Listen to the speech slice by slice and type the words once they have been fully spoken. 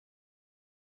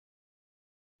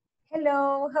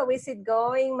Hello, how is it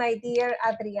going, my dear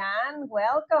Adrián?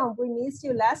 Welcome, we missed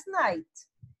you last night.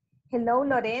 Hello,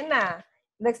 Lorena.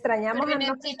 Lo extrañamos. Good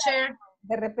evening, teacher.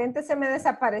 De repente se me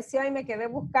desapareció y me quedé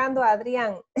buscando a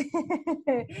Adrián.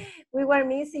 We were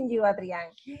missing you, Adrián.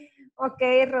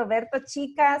 Okay, Roberto,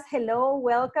 chicas, hello,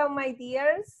 welcome, my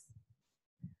dears.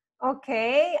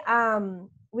 Okay,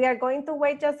 we are going to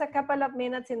wait just a couple of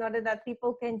minutes in order that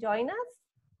people can join us.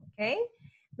 Okay,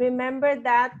 remember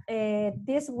that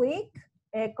this week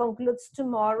concludes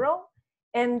tomorrow,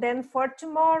 and then for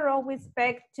tomorrow we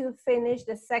expect to finish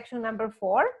the section number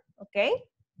 4. Okay,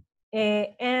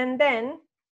 and then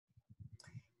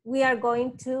we are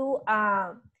going to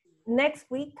next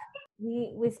week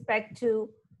we expect to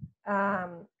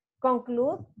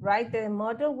conclude, right, the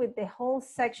module with the whole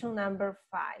section number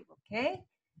 5. Okay,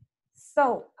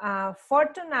 so for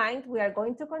tonight we are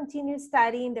going to continue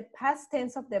studying the past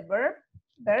tense of the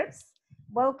verbs.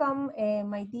 Welcome,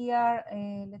 my dear,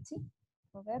 let's see,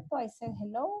 Roberto, I said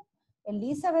hello.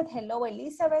 Elizabeth, hello,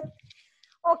 Elizabeth.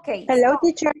 Okay. Hello,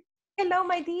 teacher. Hello,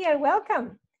 my dear,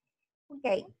 welcome.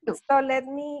 Okay, so let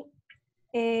me,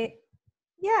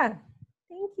 yeah,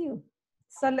 thank you.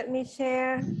 So let me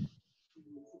share.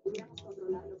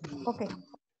 Okay.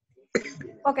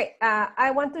 Okay, I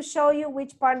want to show you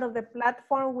which part of the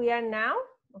platform we are now.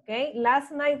 Okay,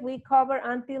 last night we covered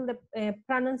until the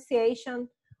pronunciation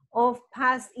of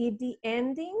past ed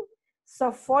ending.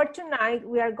 So for tonight,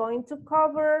 we are going to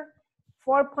cover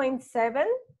 4.7,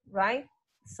 right?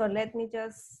 So let me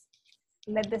just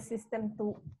let the system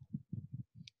to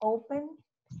open.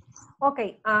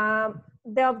 Okay,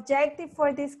 the objective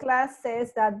for this class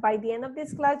says that by the end of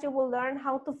this class, you will learn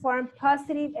how to form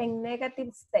positive and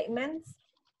negative statements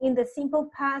in the simple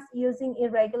past using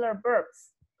irregular verbs.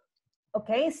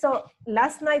 Okay, so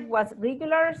last night was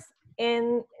regulars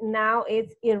and now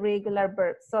it's irregular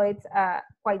verbs. So it's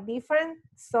quite different.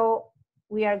 So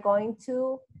we are going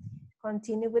to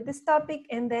continue with this topic,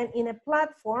 and then in a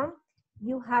platform,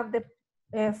 you have the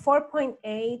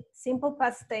 4.8 simple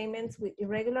past statements with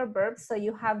irregular verbs. So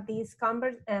you have this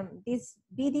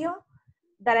video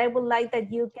that I would like that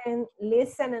you can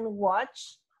listen and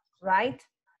watch, right?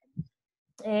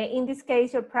 In this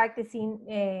case, you're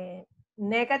practicing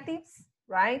negatives,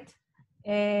 right?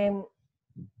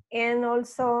 And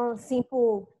also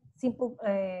simple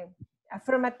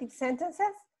affirmative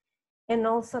sentences, and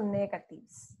also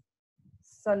negatives.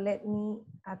 So let me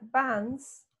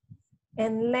advance.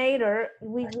 And later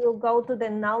we will go to the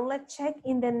knowledge check.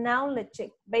 In the knowledge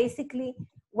check, basically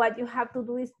what you have to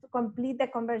do is to complete the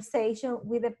conversation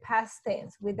with the past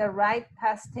tense, with the right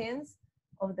past tense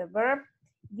of the verb.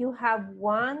 You have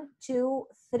 1, 2,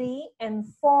 3, and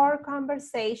 4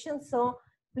 conversations. So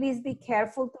please be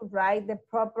careful to write the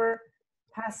proper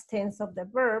past tense of the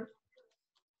verb.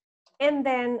 And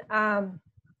then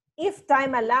if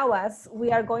time allows us,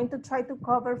 we are going to try to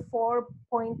cover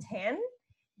 4.10.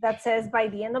 That says by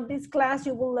the end of this class,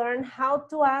 you will learn how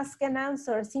to ask and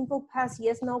answer simple past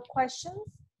yes/no questions.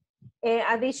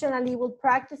 Additionally, we'll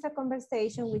practice a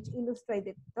conversation which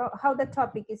illustrates how the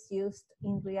topic is used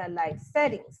in real life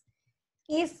settings.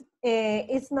 If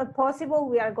it's not possible,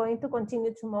 we are going to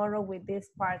continue tomorrow with this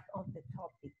part of the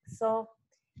topic. So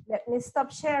let me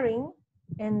stop sharing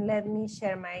and let me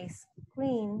share my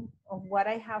screen of what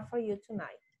I have for you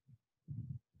tonight.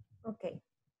 Okay.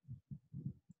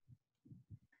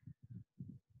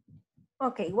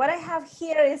 Okay, what I have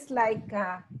here is like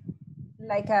a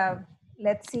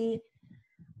let's see,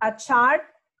 a chart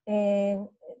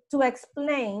to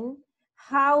explain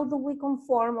how do we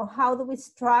conform or how do we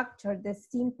structure the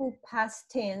simple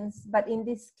past tense, but in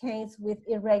this case with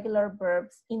irregular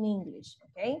verbs in English,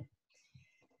 okay?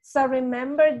 So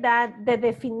remember that the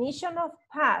definition of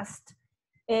past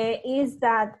is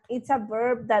that it's a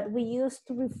verb that we use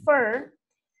to refer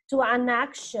to an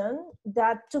action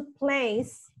that took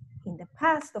place in the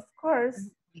past, of course,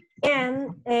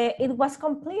 and it was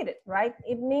completed, right?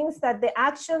 It means that the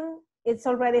action is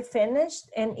already finished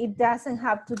and it doesn't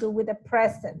have to do with the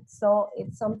present. So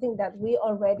it's something that we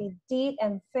already did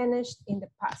and finished in the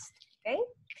past, okay?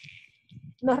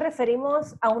 Nos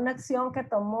referimos a una acción que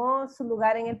tomó su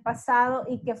lugar en el pasado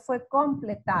y que fue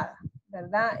completada,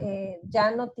 ¿verdad? Ya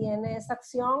no tiene esa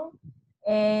acción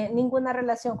ninguna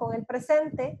relación con el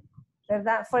presente,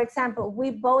 ¿verdad? For example,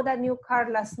 we bought a new car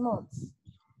last month.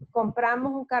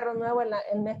 Compramos un carro nuevo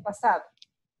el mes pasado.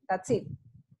 That's it,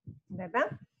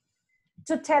 ¿verdad?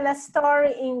 To tell a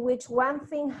story in which one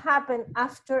thing happened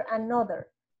after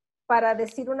another. Para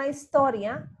decir una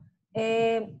historia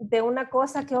de una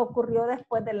cosa que ocurrió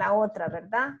después de la otra,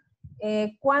 ¿verdad?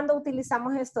 Cuando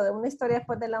utilizamos esto de una historia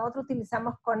después de la otra,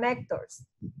 utilizamos connectors.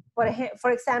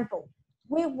 For example,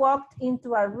 we walked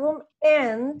into a room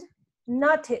and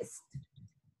noticed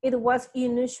it was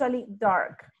unusually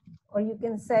dark. Or you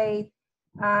can say,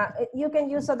 you can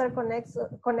use other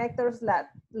connectors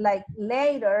like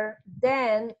later,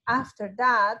 then, after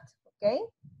that, okay?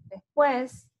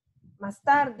 Después, más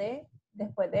tarde,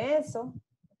 después de eso,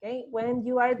 okay? When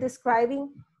you are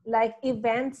describing like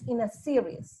events in a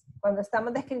series, cuando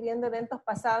estamos describiendo eventos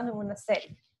pasados en una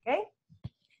serie, okay?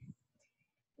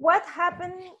 What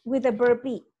happened with the verb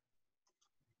be?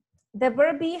 The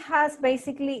verb be has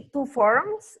basically two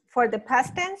forms for the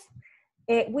past tense.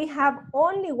 We have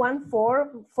only one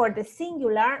form for the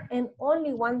singular and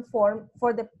only one form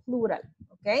for the plural,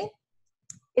 okay?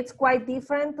 It's quite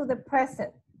different to the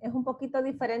present. Es un poquito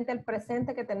diferente al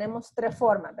presente que tenemos tres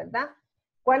formas, ¿verdad?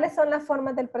 ¿Cuáles son las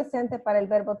formas del presente para el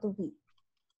verbo to be?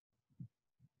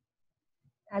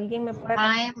 ¿Alguien me puede?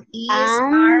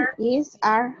 Is,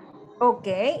 are. Ok,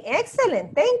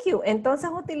 excelente, thank you. Entonces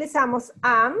utilizamos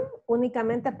am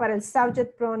únicamente para el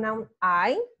subject pronoun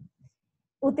I.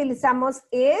 Utilizamos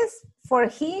is for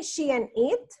he, she, and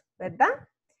it, ¿verdad?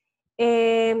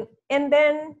 And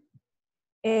then,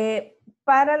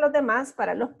 para los demás,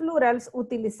 para los plurals,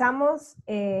 utilizamos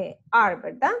are,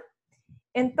 ¿verdad?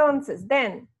 Entonces,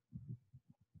 then,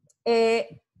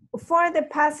 for the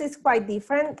past is quite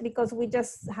different because we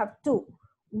just have two.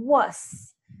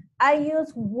 Was. I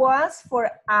use was for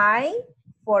I,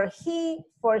 for he,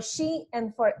 for she,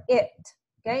 and for it,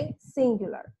 okay?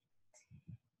 Singular.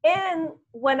 And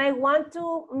when I want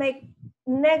to make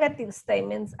negative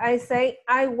statements, I say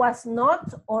I was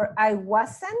not or I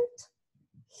wasn't.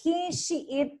 He, she,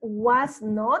 it was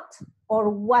not or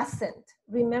wasn't.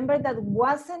 Remember that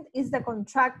wasn't is the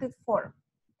contracted form,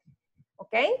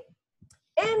 okay?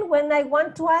 And when I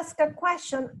want to ask a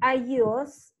question, I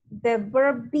use the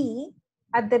verb be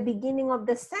at the beginning of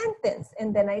the sentence.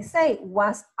 And then I say,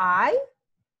 was I,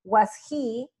 was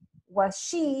he, was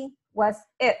she, was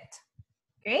it,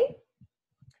 okay?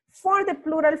 For the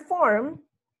plural form,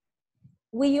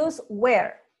 we use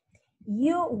were.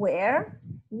 You were,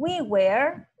 we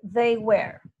were, they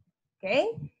were, okay?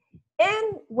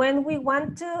 And when we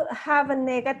want to have a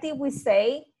negative, we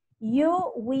say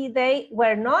you, we, they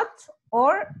were not,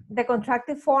 or the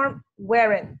contracted form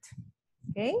weren't,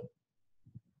 okay?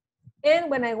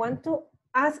 And when I want to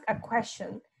ask a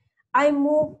question, I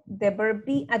move the verb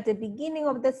be at the beginning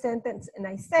of the sentence and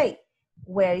I say,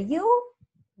 were you,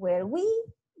 were we,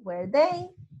 were they,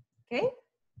 okay?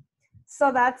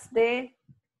 So that's the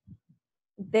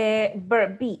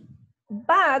verb be.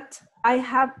 But I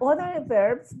have other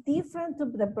verbs different to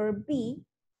the verb be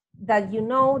that you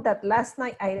know that last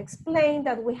night I explained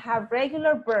that we have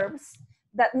regular verbs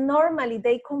that normally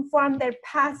they conform their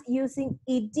past using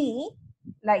ed,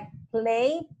 like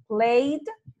play, played,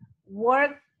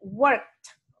 work,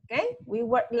 worked, okay? We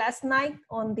worked last night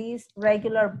on these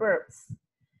regular verbs.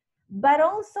 But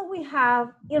also we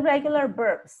have irregular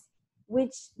verbs,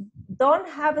 which don't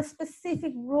have a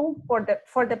specific rule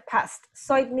for the past.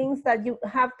 So it means that you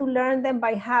have to learn them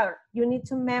by heart. You need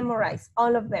to memorize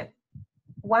all of them,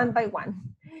 one by one,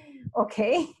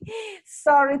 okay?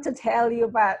 Sorry to tell you,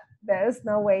 but there's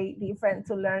no way different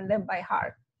to learn them by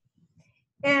heart.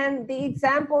 And the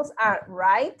examples are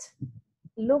right.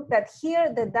 Look that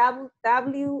here the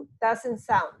W doesn't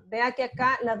sound. Vea que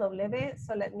acá la W,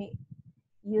 so let me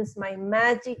use my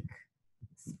magic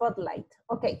spotlight.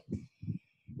 Okay,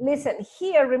 listen,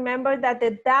 here remember that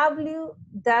the W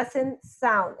doesn't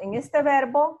sound. En este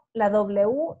verbo, la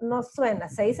W no suena.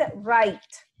 Se dice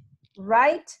write,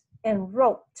 write and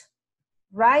wrote.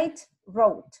 Write,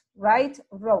 wrote, write,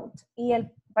 wrote. Y el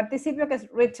participio que es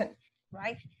written,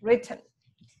 right? Written.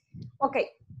 Ok.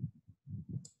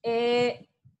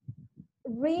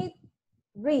 Read,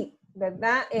 read,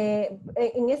 ¿verdad?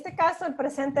 En este caso el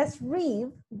presente es read,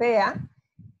 vea.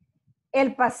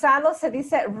 El pasado se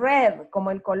dice red,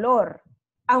 como el color.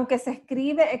 Aunque se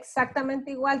escribe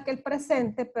exactamente igual que el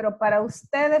presente, pero para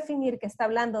usted definir que está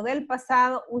hablando del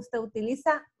pasado, usted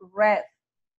utiliza red.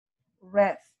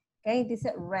 Red, ok,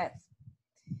 dice red.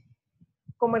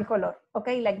 Como el color, ok,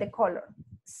 like the color.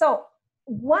 So,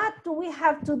 what do we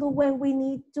have to do when we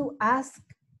need to ask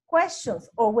questions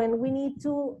or when we need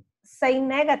to say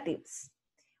negatives?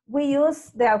 We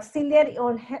use the auxiliary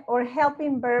or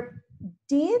helping verb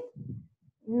did,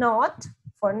 not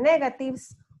for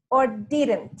negatives, or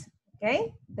didn't,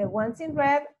 okay? The ones in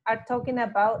red are talking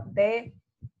about the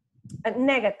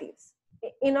negatives.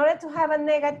 In order to have a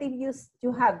negative,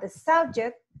 you have the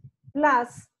subject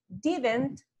plus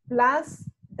didn't plus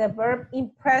the verb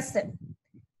in present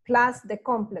plus the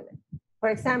complement. For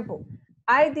example,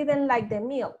 I didn't like the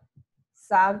meal.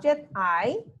 Subject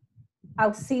I,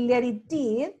 auxiliary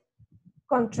did,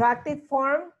 contracted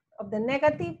form of the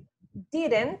negative,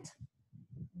 didn't,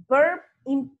 verb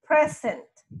in present,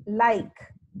 like,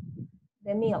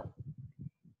 the meal.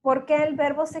 ¿Por qué el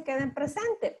verbo se queda en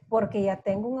presente? Porque ya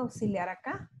tengo un auxiliar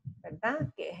acá,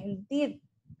 ¿verdad? Que es el did.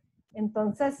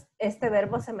 Entonces, este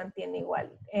verbo se mantiene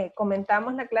igual.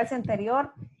 Comentamos la clase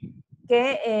anterior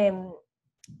que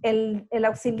el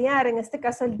auxiliar, en este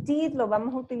caso el did, lo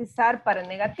vamos a utilizar para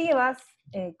negativas,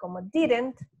 como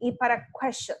didn't, y para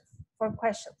questions, for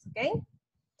questions, ¿ok?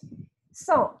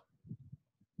 So,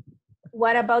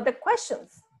 what about the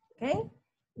questions, okay?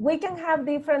 We can have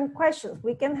different questions.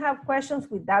 We can have questions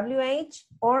with WH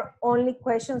or only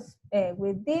questions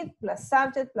with did plus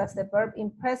subject plus the verb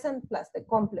in present plus the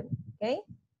complement, okay?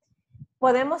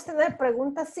 Podemos tener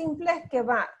preguntas simples que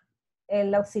va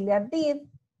el auxiliar did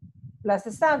plus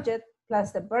the subject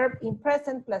plus the verb in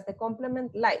present plus the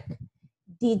complement like.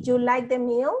 Did you like the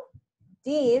meal?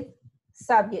 Did,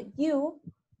 subject you,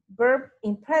 verb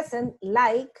in present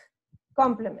like,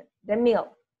 complement, the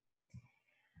meal.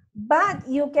 But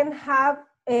you can have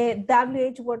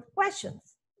WH word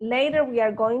questions. Later we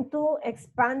are going to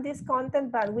expand this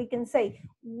content, but we can say,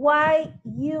 why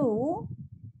did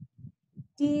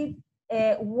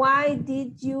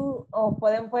you, o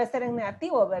puede ser en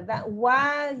negativo, ¿verdad?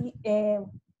 Why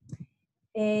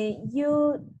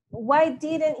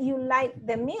didn't you like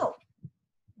the meal?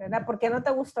 ¿Verdad? ¿Por qué no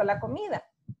te gustó la comida?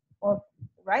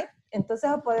 Right? Entonces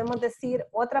podemos decir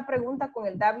otra pregunta con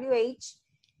el WH.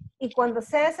 Y cuando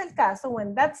sea ese el caso,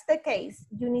 when that's the case,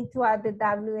 you need to add the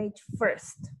WH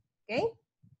first, okay?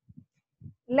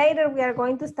 Later, we are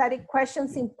going to study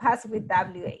questions in past with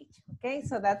WH, okay?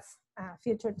 So that's a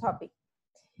future topic.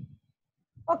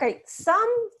 Okay,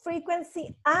 some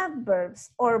frequency adverbs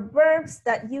or verbs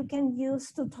that you can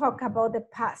use to talk about the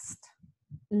past.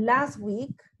 Last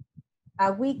week,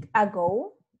 a week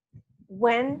ago,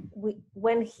 when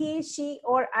he, she,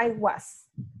 or I was.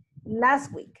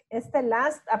 Last week. Este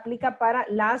last aplica para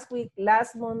last week,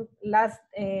 last month, last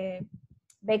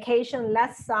vacation,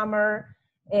 last summer,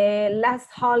 last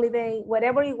holiday,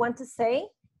 whatever you want to say,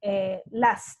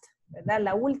 last, ¿verdad?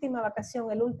 La última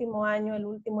vacación, el último año, el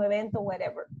último evento,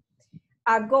 whatever.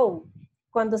 Ago.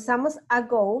 Cuando usamos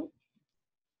ago,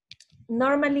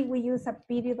 normally we use a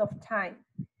period of time.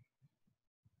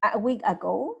 A week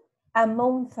ago, a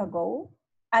month ago,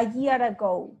 a year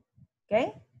ago,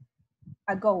 okay?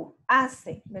 Ago,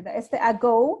 hace, ¿verdad? Este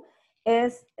ago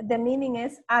es, the meaning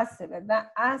es hace,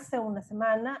 ¿verdad? Hace una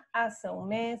semana, hace un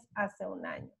mes, hace un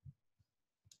año.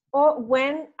 O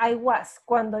when I was,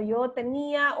 cuando yo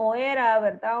tenía o era,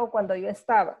 ¿verdad? O cuando yo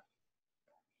estaba.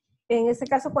 En este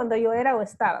caso, cuando yo era o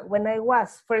estaba. When I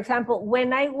was, for example,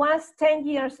 when I was 10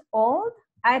 years old,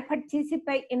 I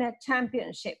participate in a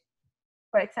championship,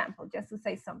 for example, just to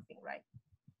say something, right?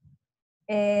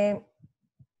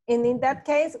 And in that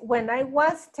case, when I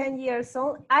was 10 years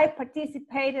old, I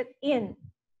participated in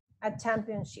a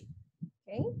championship,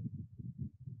 okay?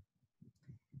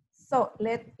 So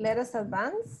let us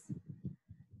advance.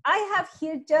 I have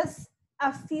here just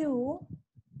a few,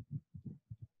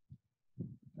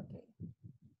 okay.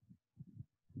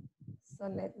 So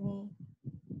let me,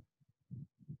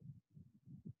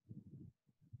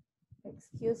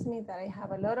 excuse me that I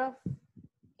have a lot of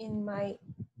in my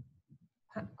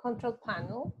control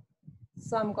panel.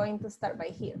 So I'm going to start by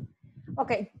here.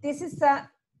 Okay, this is a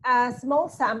small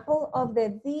sample of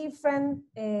the different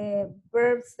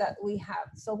verbs that we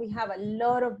have. So we have a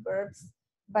lot of verbs,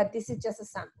 but this is just a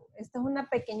sample. Esta es una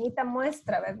pequeñita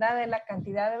muestra, ¿verdad? De la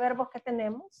cantidad de verbos que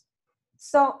tenemos.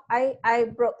 So I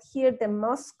brought here the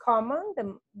most common,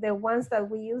 the ones that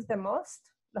we use the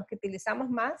most, los que utilizamos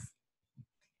más.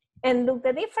 And look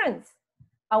the difference.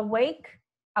 Awake,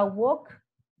 awoke,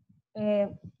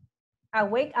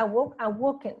 awake, awoke,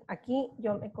 awoken. Aquí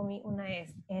yo me comí una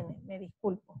N, me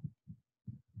disculpo.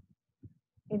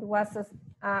 It was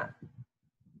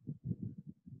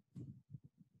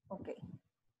okay.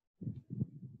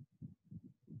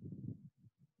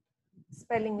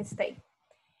 Spelling mistake.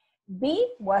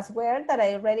 Be was where that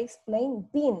I already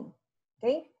explained, been.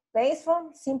 Okay, base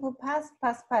form, simple past,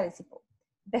 past participle.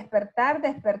 Despertar,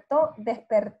 despertó,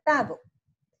 despertado.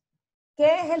 ¿Qué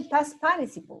es el past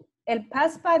participle? El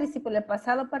past participle, el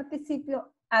pasado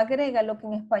participio, agrega lo que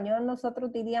en español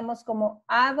nosotros diríamos como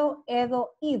hado,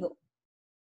 edo, ido.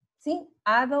 ¿Sí?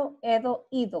 Hado, edo,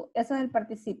 ido. Eso es el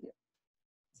participio.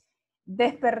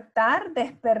 Despertar,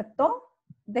 despertó,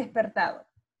 despertado.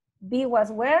 Be was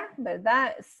where,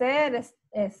 ¿verdad? Ser,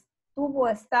 estuvo,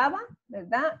 estaba,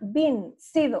 ¿verdad? Been,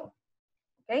 sido.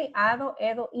 ¿Ok? Hado,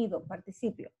 edo, ido,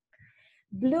 participio.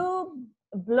 Blue,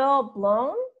 blow,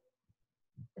 blown.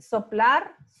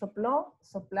 soplar, sopló,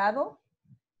 soplado.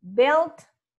 Build,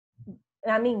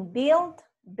 build,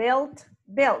 built,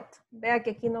 built. Vea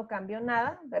que aquí no cambió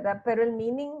nada, ¿verdad? Pero el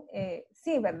meaning,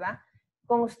 sí, ¿verdad?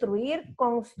 Construir,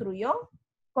 construyó,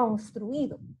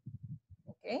 construido.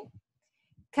 ¿Ok?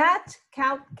 Cat,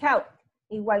 count, count.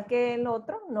 Igual que el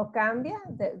otro, no cambia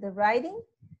the writing,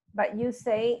 but you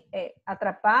say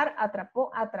atrapar,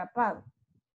 atrapó, atrapado.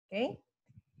 ¿Ok?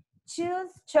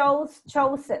 Choose, chose,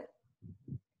 chosen.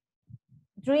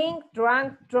 Drink,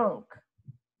 drank, drunk.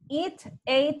 Eat,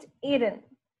 ate, eaten.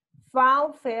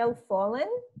 Fall, fell, fallen.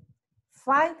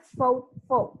 Fight, fought,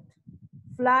 fought.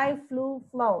 Fly, flew,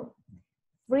 flown.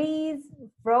 Freeze,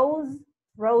 froze,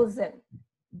 frozen.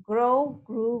 Grow,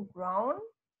 grew, grown.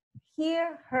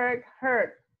 Hear, heard,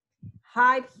 heard.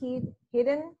 Hide, hid,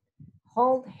 hidden.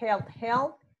 Hold, held,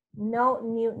 held. Know,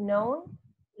 knew, known.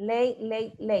 Lay,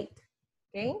 late, late.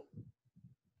 Okay?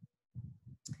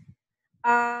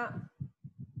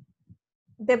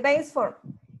 The base form.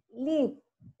 Leave,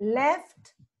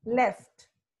 left, left.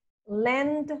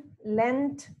 Lend,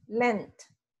 lent, lent.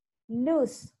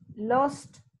 Lose,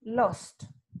 lost, lost.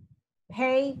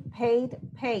 Pay, paid,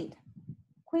 paid.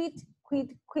 Quit,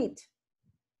 quit, quit.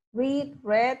 Read,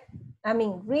 read,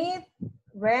 read,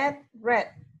 read, read.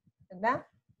 ¿Verdad?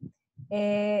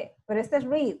 Pero este es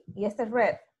read y este es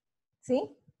read.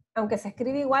 ¿Sí? Aunque se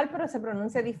escribe igual, pero se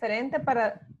pronuncia diferente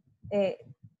para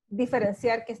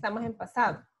diferenciar que estamos en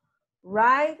pasado.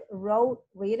 Write, wrote,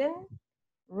 written.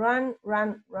 Run,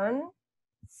 run, run.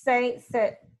 Say,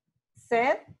 said,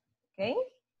 said. Okay?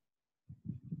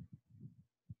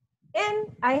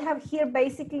 And I have here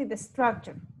basically the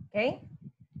structure. Okay?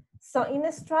 So in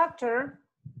a structure,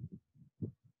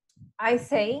 I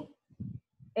say,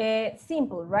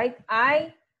 simple, right?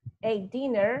 I ate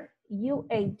dinner, you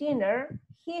ate dinner,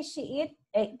 he, she,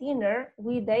 ate dinner,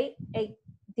 we, they ate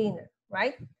dinner,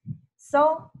 right?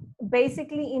 So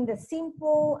basically in the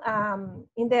simple,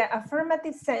 in the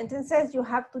affirmative sentences, you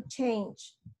have to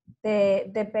change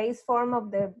the base form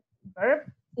of the verb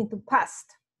into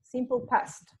past, simple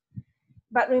past.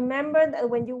 But remember that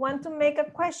when you want to make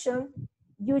a question,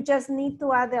 you just need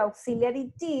to add the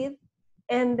auxiliary did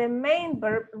and the main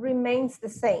verb remains the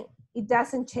same. It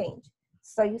doesn't change.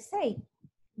 So you say,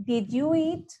 did you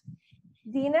eat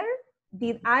dinner?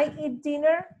 Did I eat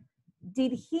dinner?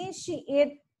 Did he, she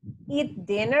eat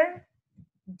dinner?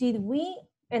 Did we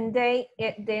and they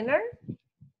eat dinner?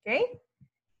 Okay?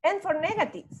 And for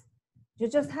negatives, you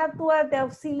just have to add the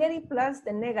auxiliary plus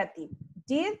the negative.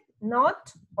 Did,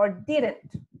 not, or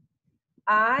didn't.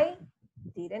 I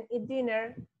didn't eat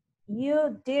dinner.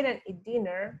 You didn't eat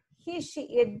dinner. He, she,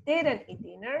 didn't eat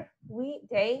dinner. We,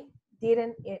 they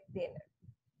didn't eat dinner.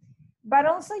 But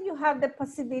also you have the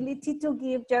possibility to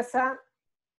give just a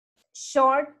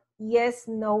short yes,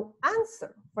 no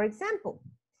answer. For example,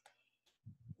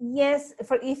 yes,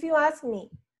 if you ask me,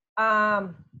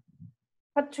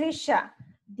 Patricia,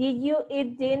 did you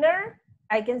eat dinner?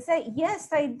 I can say, yes,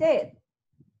 I did.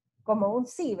 Como un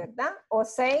sí, ¿verdad? O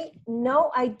say,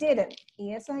 no, I didn't.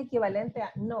 Y eso es equivalente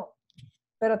a no.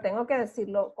 Pero tengo que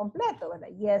decirlo completo, ¿verdad?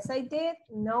 Yes, I did.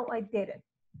 No, I didn't.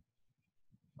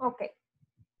 Okay.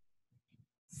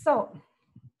 So,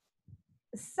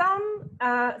 some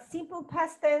simple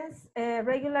past tense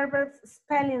regular verbs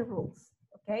spelling rules,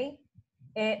 okay?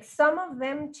 Some of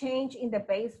them change in the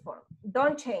base form.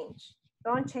 Don't change.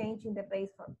 Don't change in the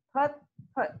base form. Put,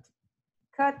 put.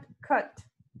 Cut, cut.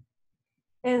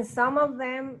 And some of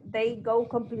them, they go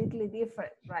completely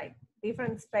different, right?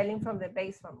 Different spelling from the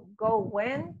base form. Go,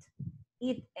 went,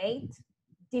 eat, ate,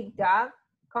 dig, dug,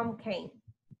 come, came.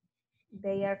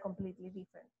 They are completely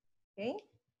different, okay?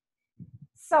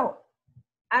 So,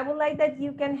 I would like that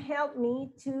you can help me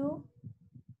to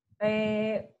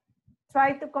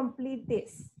try to complete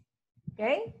this,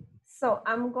 okay? So,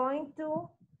 I'm going to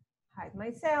hide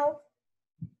myself,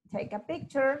 take a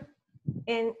picture,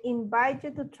 and invite you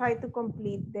to try to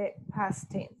complete the past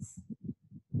tense.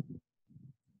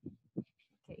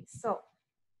 Okay, so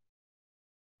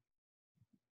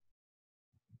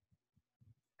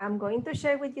I'm going to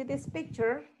share with you this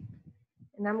picture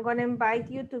and I'm going to invite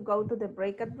you to go to the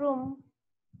breakout room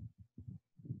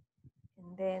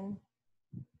and then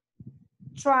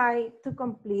try to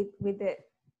complete with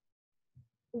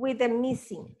the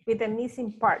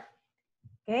missing part.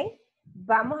 Okay?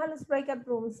 Vamos a los breakout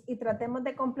rooms y tratemos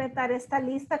de completar esta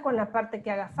lista con la parte que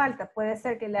haga falta. Puede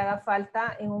ser que le haga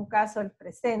falta en un caso el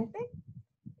presente,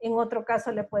 en otro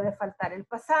caso le puede faltar el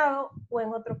pasado o en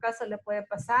otro caso le puede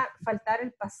faltar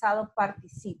el pasado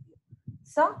participio.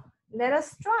 So, let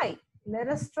us try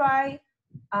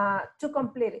to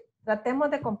complete it. Tratemos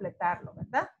de completarlo,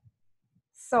 ¿verdad?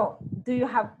 So, do you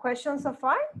have questions so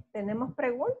far? ¿Tenemos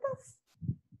preguntas?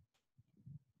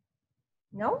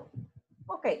 No?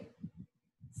 Okay.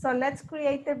 So let's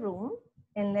create the room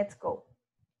and let's go.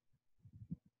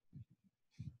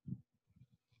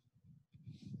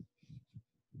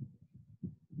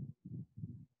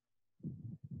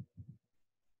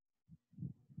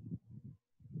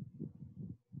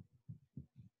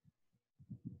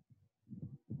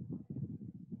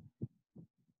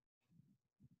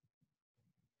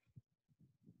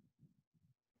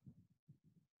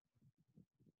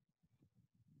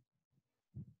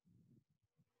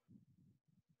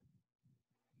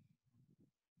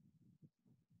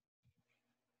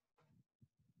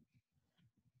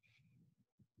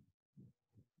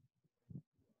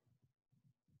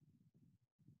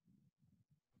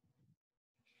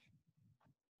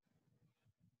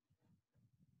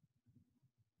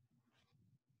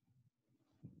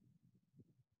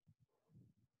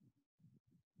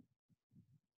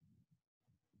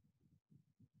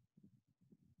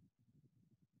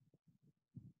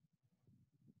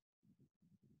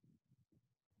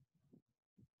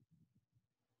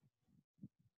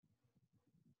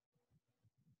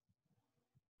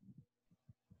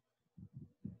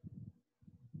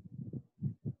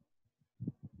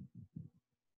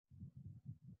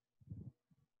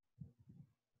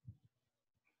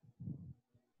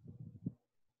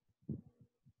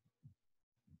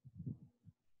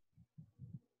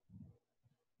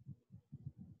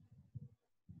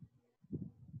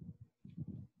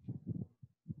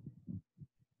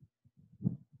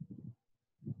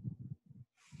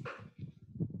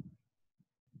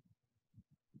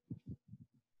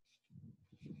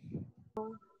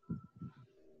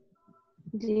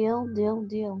 Deal. I'm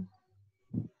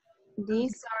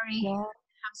This, sorry, I have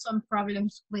some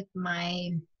problems with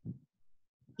my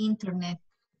internet.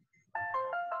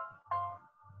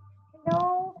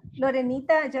 Hello,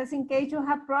 Lorenita, just in case you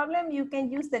have problem, you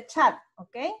can use the chat,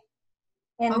 okay?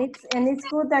 And Okay. it's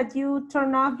good that you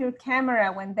turn off your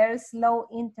camera when there's low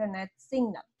internet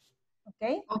signal,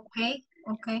 okay? Okay.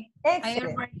 I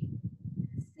Excellent. already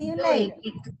See you doing later.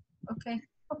 it. Okay.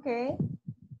 Okay.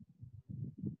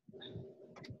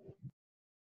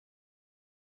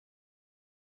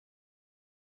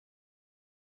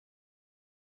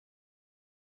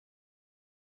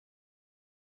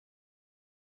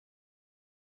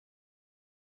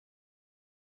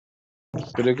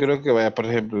 Pero yo creo que vaya, por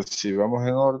ejemplo, si vamos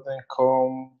en orden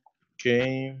con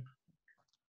came,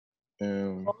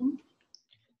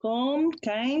 Con,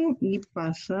 came y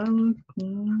pasado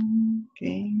con,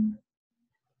 came.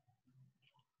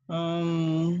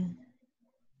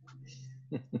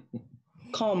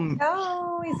 Come.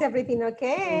 Oh, is everything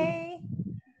okay?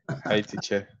 hi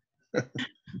teacher.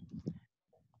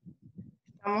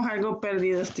 Estamos algo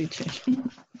perdidos, teacher.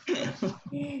 A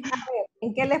ver,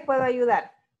 ¿en qué les puedo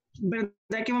ayudar?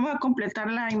 ¿Verdad que vamos a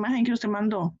completar la imagen que usted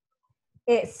mandó?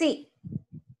 Sí,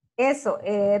 eso,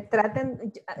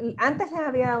 traten, antes les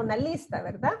había dado una lista,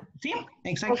 ¿verdad? Sí,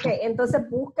 exacto. Ok, entonces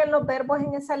busquen los verbos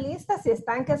en esa lista, si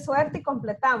están, qué suerte y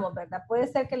completamos, ¿verdad? Puede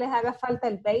ser que les haga falta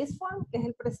el base form, que es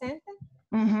el presente,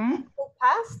 el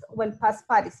past o el past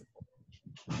participle.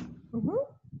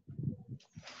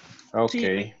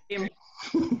 Okay. Sí.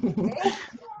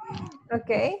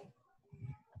 Okay.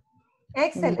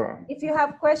 Excellent. Bueno. If you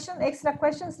have questions, extra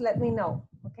questions, let me know.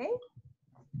 Okay.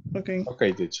 Okay.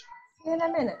 Okay, teacher. See you in a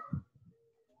minute.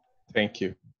 Thank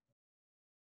you.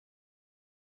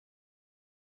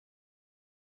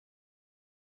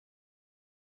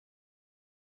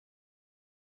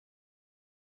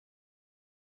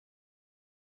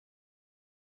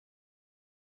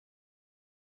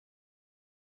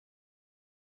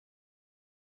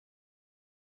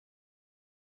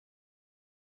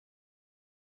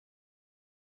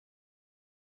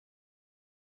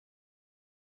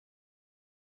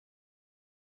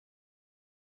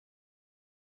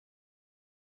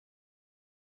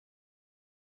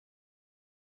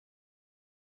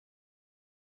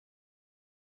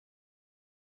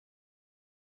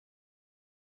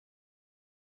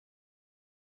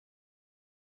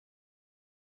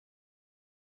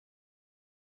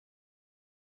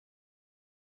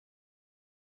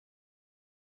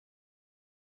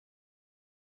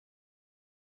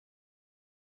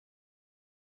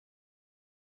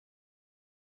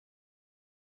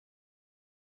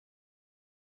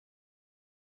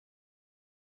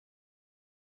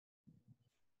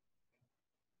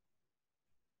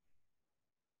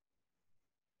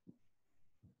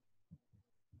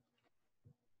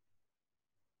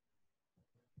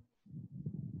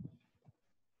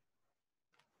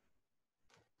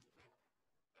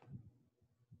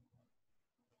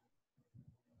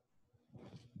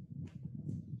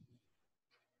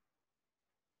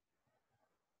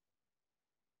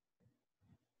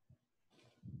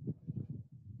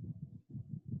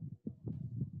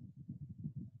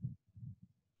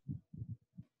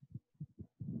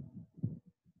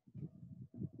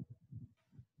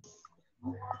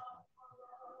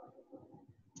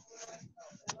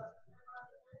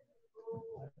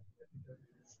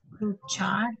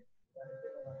 Luchar.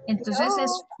 Entonces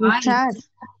es fight. Luchar.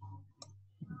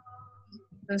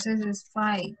 Entonces es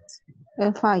fight.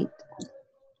 Fight.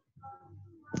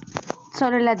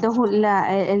 Solo las dos,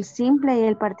 el simple y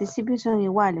el participio son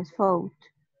iguales. Fought.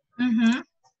 Ujú.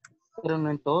 Pero no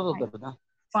en todos, ¿verdad?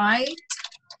 Fight.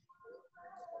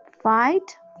 Fight.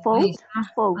 Fought. Ahí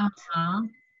Fought. Ajá.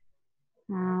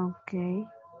 Ah, ok.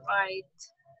 Fight.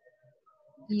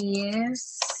 Y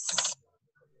es...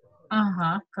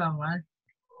 Ajá, cabal.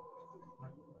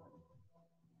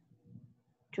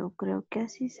 Yo creo que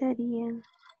así sería.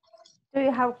 Do you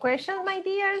have questions, my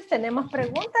dears? ¿Tenemos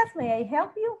preguntas? May I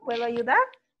help you? ¿Puedo ayudar?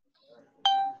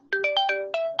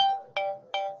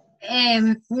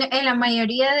 En la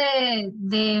mayoría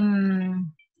de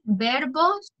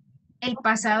verbos, el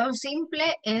pasado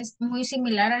simple es muy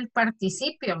similar al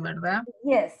participio, ¿verdad?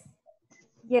 Yes.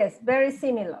 Yes, very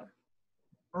similar.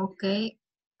 Okay.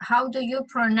 How do you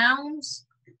pronounce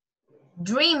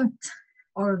dreamed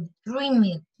or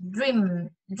dreamed? Dreamed.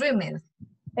 Dream.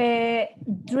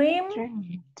 Dreamt.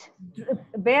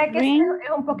 Vea que Dream,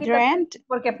 es un poquito dreamt,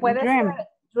 porque puede dream. ser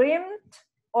dreamed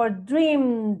o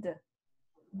dreamed,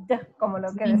 como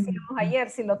lo que decíamos ayer.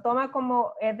 Si lo toma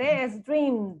como ed es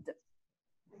dreamed.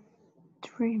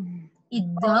 Dream. Y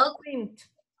dog. Dreamed.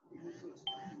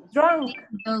 Drunk.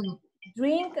 Dog.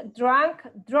 Drink, drunk,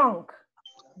 drunk.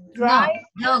 No, Drive,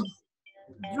 dog.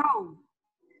 drove.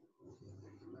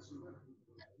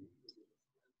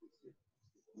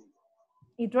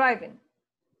 Y driving.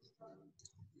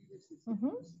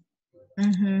 Ujú.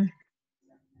 Ujú.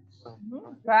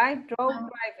 Drive, drove,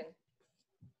 driving.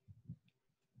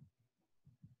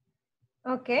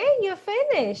 Okay, you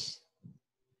finished.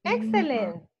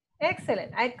 Excellent.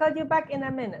 Excellent. I'll call you back in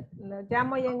a minute. Lo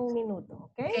llamo ya en un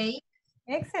minuto, okay? Okay.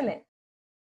 Excellent.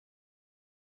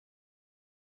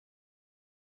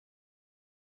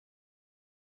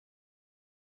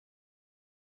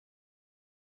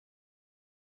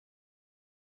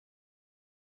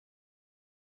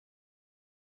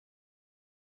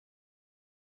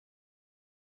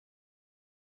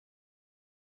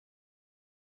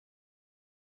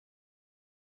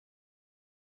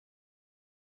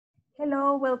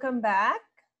 Hello, welcome back.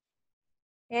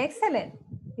 Excellent.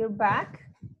 You're back.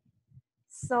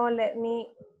 So let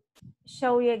me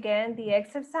show you again the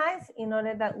exercise in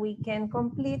order that we can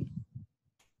complete.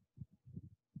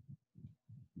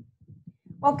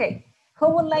 Okay,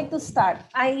 who would like to start?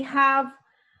 I have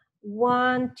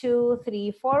 1, 2,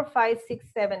 3, 4, 5, 6,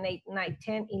 7, 8, 9,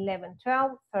 10, 11,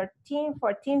 12, 13,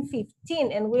 14,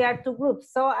 15, and we are two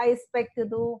groups. So I expect to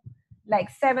do like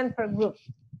 7 per group.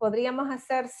 Podríamos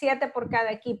hacer 7 por cada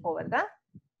equipo, ¿verdad?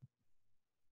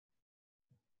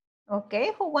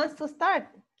 Okay, who wants to start?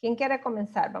 ¿Quién quiere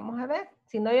comenzar? Vamos a ver.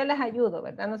 Si no, yo les ayudo,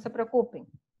 ¿verdad? No se preocupen.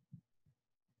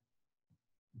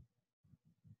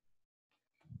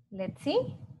 Let's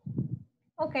see.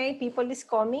 Okay, people is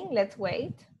coming. Let's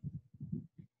wait.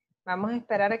 Vamos a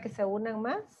esperar a que se unan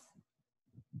más.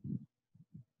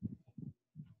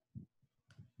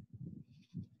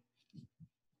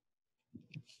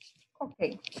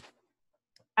 Okay.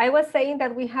 I was saying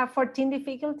that we have 14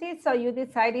 difficulties, so you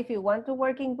decide if you want to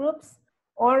work in groups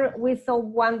or we solve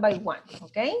one by one,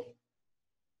 okay?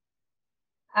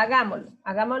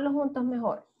 Hagámoslo juntos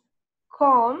mejor.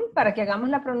 Come, para que hagamos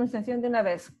la pronunciación de una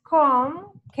vez.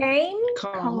 Come, came.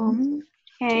 Come,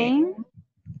 came,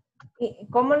 ¿Y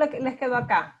cómo les quedó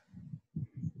acá?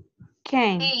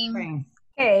 came.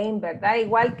 Came, ¿verdad?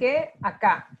 Igual que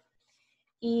acá.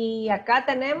 Y acá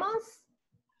tenemos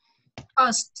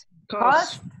Cost.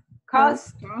 cost.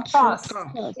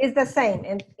 It's the same.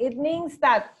 And it means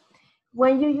that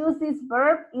when you use this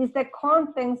verb, is the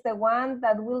context the one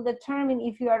that will determine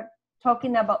if you are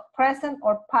talking about present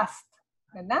or past,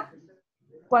 ¿verdad?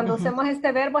 Cuando usemos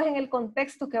este verbo es en el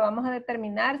contexto que vamos a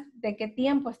determinar de qué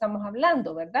tiempo estamos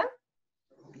hablando, ¿verdad?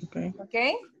 Okay.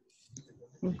 Okay.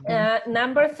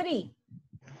 Number 3.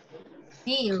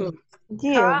 Deal.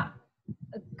 Deal.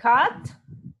 Cut.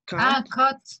 Cut.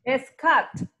 Es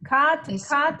cut. Cut, Es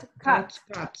cut. Cut.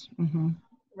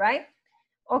 Right?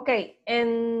 Okay.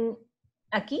 And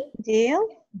aquí. Deal.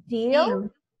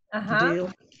 Deal. Ajá.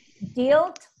 Deal.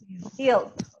 Dealt.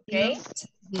 Okay.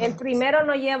 Deal. El primero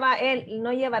no lleva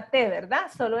T, ¿verdad?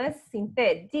 Solo es sin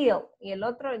T. Deal. Y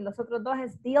los otros dos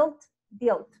es dealt.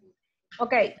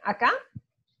 Ok, acá.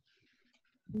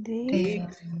 Deal.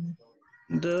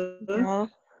 Dog.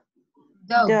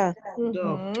 Dog.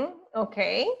 Ok.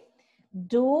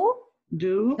 Do.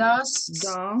 Does.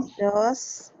 Dom.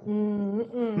 Dos.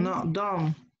 No,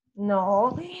 dom.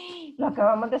 No. Lo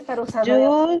acabamos de estar usando.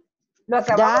 Do, Lo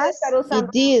acabamos de does, estar y usando.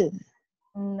 did.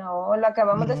 No, lo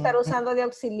acabamos de estar usando de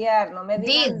auxiliar. No me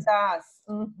digan Did. does.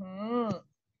 Ujú.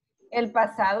 El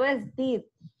pasado es did.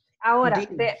 Ahora,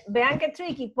 Did. vean qué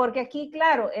tricky, porque aquí,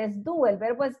 claro, es do, el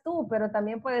verbo es do, pero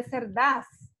también puede ser does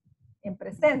en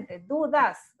presente. Do,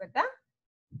 does, ¿verdad?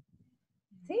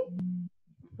 ¿Sí?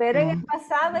 Pero en el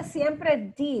pasado es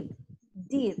siempre did.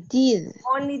 Did. Did.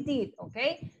 Only did, ¿ok?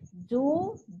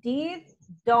 Do, did,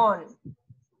 done.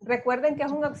 Recuerden que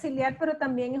es un auxiliar, pero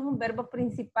también es un verbo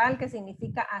principal que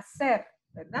significa hacer,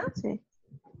 ¿verdad? Sí.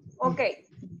 Ok.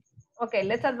 Ok,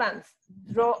 let's advance.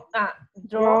 Draw,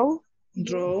 Draw,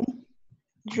 Draw.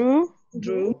 drew,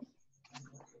 Drew.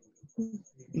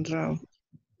 Draw.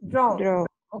 draw. draw,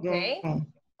 Ok. Draw.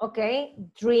 Ok.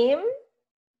 Dream.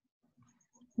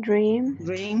 dream,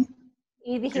 Dream.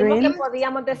 Y dijimos Dream. que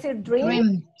podíamos decir dream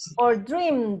Dream. o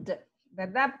dreamed,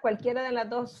 ¿verdad? Cualquiera de las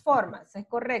dos formas, es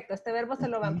correcto. Este verbo se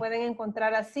lo pueden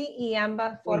encontrar así y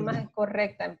ambas formas es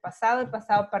correcta, en pasado y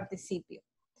pasado participio.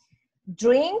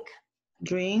 Drink,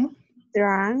 Drink.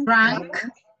 drunk, Drunk.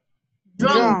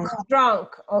 Drunk. drunk,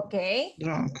 ok.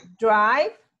 Drunk.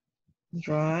 Drive,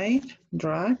 Drive.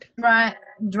 Drag.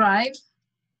 Drive.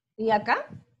 y acá,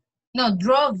 No,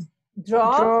 drove.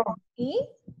 drove draw, y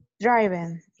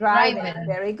driving, driving. Driving.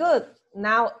 Very good.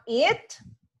 Now eat,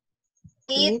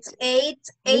 Eat, ate,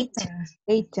 eaten.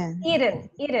 eaten,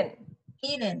 eaten, eaten.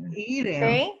 Eaten. Eating.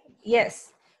 Okay,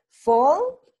 yes.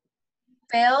 Fall,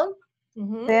 Fell.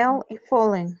 mhm, fell, y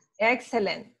falling,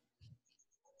 excellent.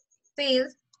 Feed.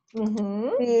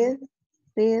 Mhm. feed,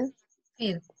 feed,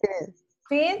 Feed. feed,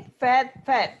 Feed, fed,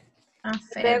 fed.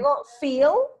 Fed. Luego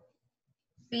feel,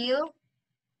 Feel.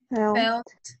 felt, Felt.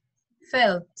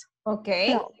 Felt. ok.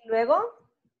 Felt. Luego,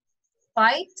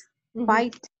 Fight. mhm,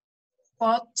 fight,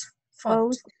 Fought.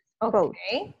 Fought. fought, fought.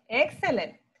 okay,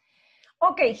 excellent.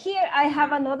 Okay, here I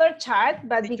have another chart,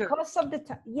 but Teacher. because of the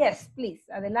time, yes, please,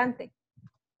 adelante.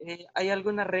 ¿Hay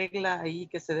alguna regla ahí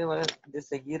que se deba de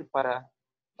seguir para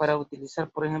utilizar,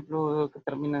 por ejemplo, que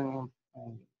terminan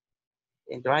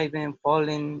en driving,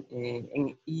 falling,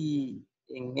 en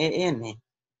EN?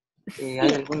 ¿Hay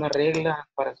alguna regla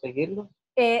para seguirlo?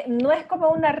 No es como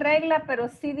una regla, pero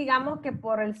sí digamos que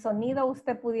por el sonido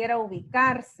usted pudiera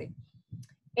ubicarse.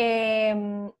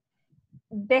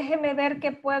 Déjeme ver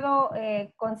qué puedo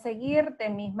conseguir de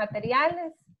mis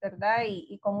materiales, ¿verdad?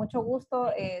 Y con mucho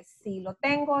gusto, si lo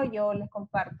tengo, yo les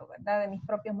comparto, ¿verdad? De mis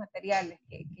propios materiales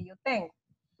que yo tengo,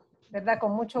 ¿verdad?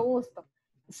 Con mucho gusto.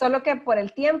 Solo que por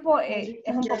el tiempo es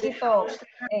un poquito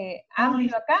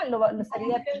amplio acá, lo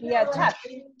sería vía chat,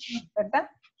 ¿verdad?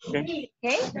 Okay.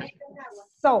 Okay.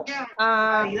 So,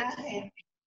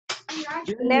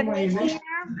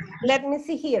 let me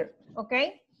see here,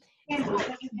 okay? So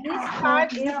this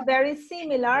part is very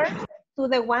similar to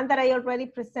the one that I already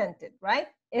presented, right?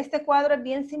 Este cuadro es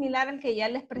bien similar al que ya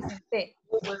les presenté.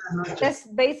 That's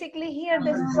basically here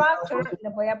the structure.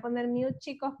 Les voy a poner mute,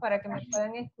 chicos, para que me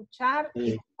puedan escuchar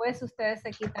y después ustedes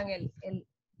se quitan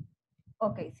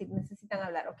ok, si necesitan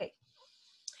hablar, ok.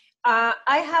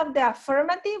 I have the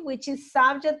affirmative, which is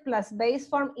subject plus base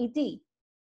form ed.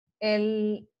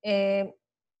 El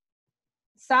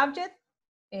subject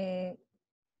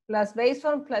plus base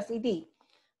form plus ed.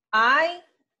 I,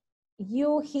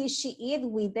 you, he, she, it,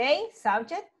 we, they,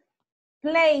 subject,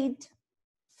 played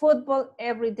football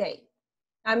every day.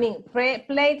 I mean,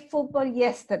 played football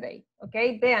yesterday. Ok,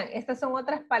 vean, estas son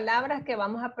otras palabras que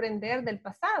vamos a aprender del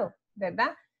pasado,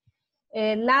 ¿verdad?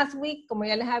 Last week, como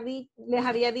ya les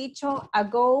había dicho,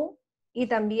 ago y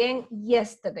también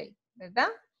yesterday, ¿verdad?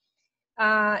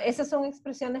 Esas son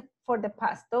expresiones for the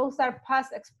past. Those are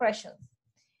past expressions.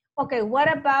 Okay, what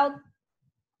about,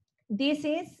 this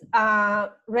is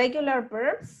regular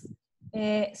verbs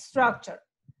structure.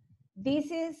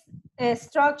 This is a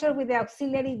structure with the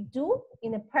auxiliary do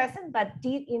in the present, but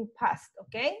did in past,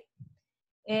 okay?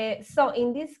 So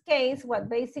in this case, what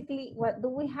do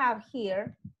we have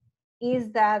here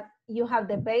is that you have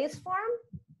the base form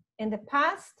in the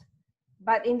past,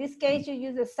 but in this case, you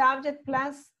use the subject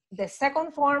plus the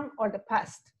second form or the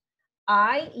past.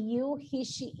 I, you, he,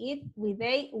 she, it, we,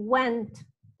 they went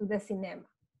to the cinema.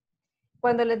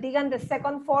 Cuando les digan the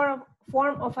second form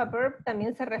of a verb,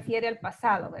 también se refiere al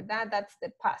pasado, ¿verdad? That's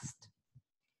the past.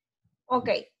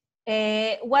 Okay,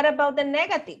 what about the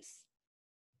negatives?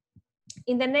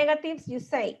 In the negatives, you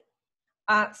say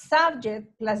subject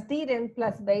plus didn't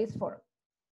plus base form.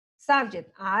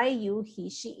 Subject, I, you, he,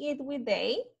 she, it, we,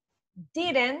 they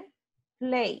didn't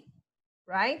play,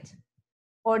 right?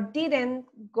 Or didn't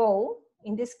go.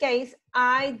 In this case,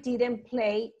 I didn't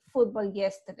play football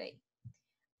yesterday.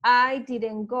 I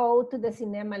didn't go to the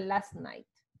cinema last night.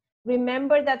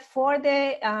 Remember that for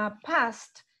the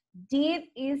past, did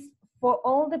is for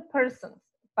all the persons.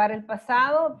 Para el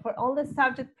pasado, for all the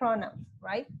subject pronouns,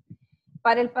 right?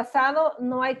 Para el pasado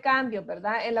no hay cambio,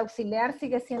 ¿verdad? El auxiliar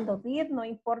sigue siendo did, no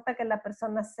importa que la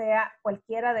persona sea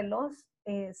cualquiera de los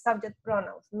subject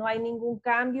pronouns. No hay ningún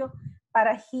cambio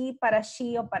para he, para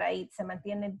she o para it. Se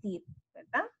mantiene did,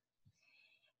 ¿verdad?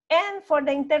 And for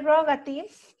the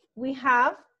interrogatives, we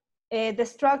have the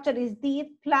structure is did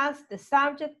plus the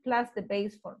subject plus the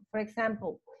base form. For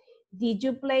example, did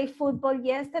you play football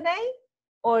yesterday?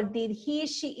 Or did he,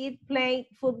 she, it play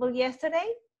football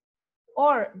yesterday?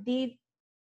 Or did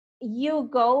you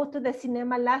go to the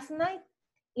cinema last night?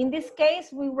 In this case,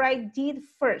 we write did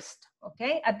first,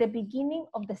 okay, at the beginning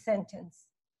of the sentence.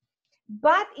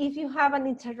 But if you have an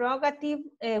interrogative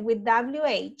with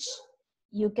WH,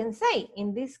 you can say,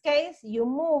 in this case, you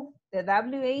move the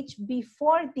WH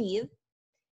before did,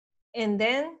 and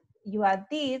then you add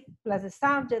did plus the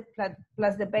subject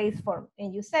plus the base form.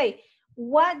 And you say,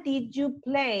 what did you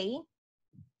play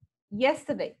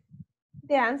yesterday?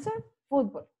 The answer,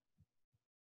 football.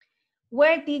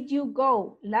 Where did you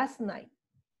go last night?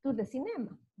 To the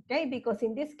cinema, okay? Because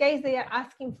in this case, they are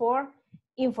asking for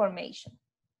information.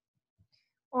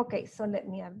 Okay, so let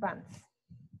me advance.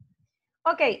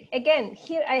 Okay, again,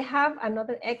 here I have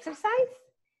another exercise.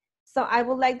 So I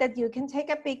would like that you can take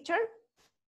a picture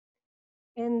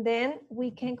and then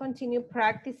we can continue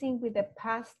practicing with the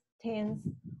past tense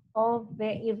of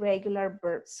the irregular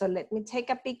verbs. So let me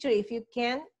take a picture if you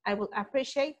can, I will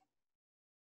appreciate.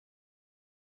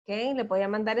 Okay, le voy a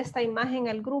mandar esta imagen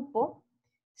al grupo.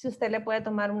 Si usted le puede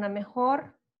tomar una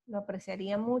mejor, lo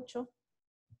apreciaría mucho.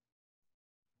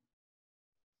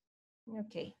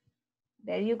 Okay,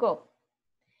 there you go.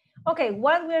 Okay,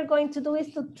 what we're going to do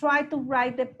is to try to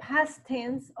write the past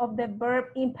tense of the verb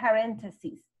in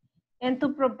parentheses and to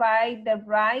provide the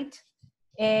right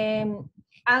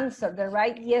answer, the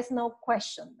right yes-no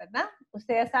question, ¿verdad?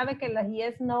 Usted sabe que las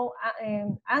yes-no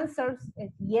answers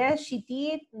is yes, she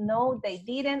did, no, they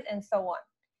didn't, and so on.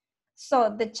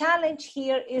 So the challenge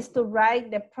here is to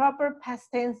write the proper past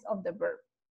tense of the verb,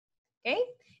 okay?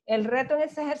 El reto en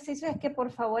este ejercicio es que por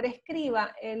favor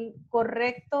escriba el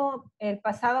correcto, el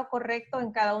pasado correcto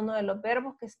en cada uno de los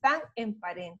verbos que están en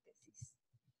paréntesis.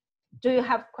 Do you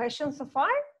have questions so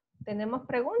far? ¿Tenemos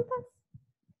preguntas?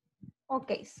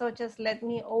 Okay, so just let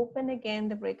me open again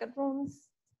the breakout rooms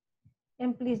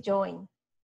and please join.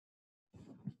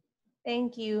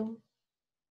 Thank you.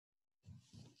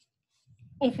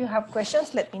 If you have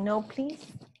questions, let me know, please.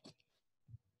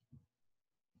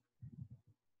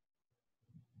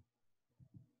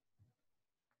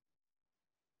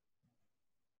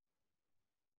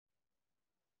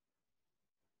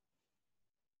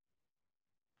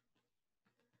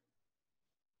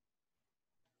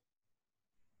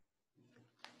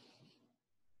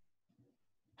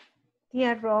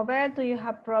 Dear Robert, do you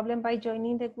have problem by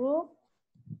joining the group?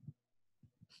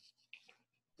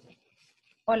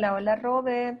 Hola, hola,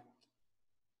 Robert.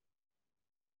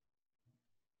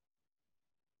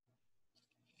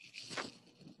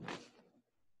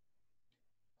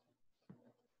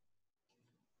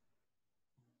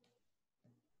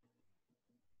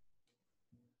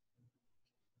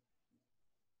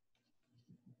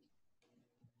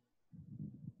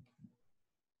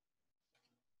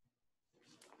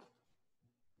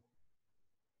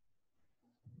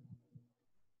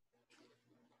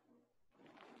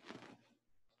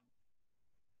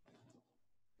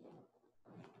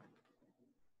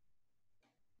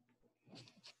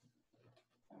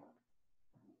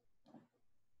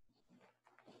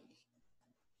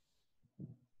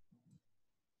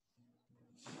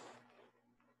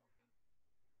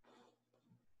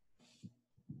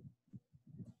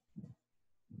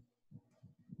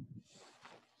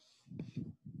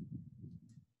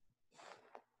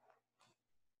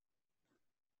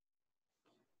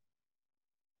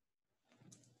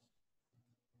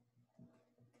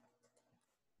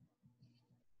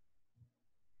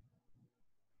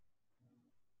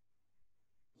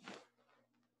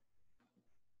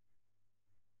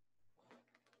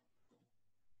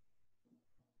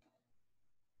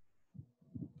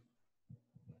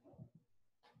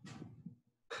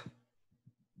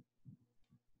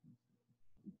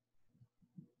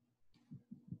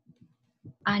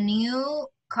 A new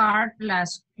car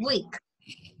last week.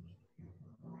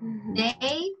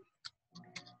 They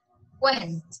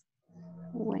went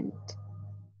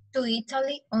to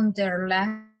Italy on their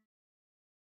last.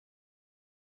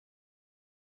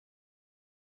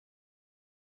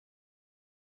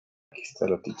 Aquí está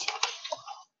la teacher.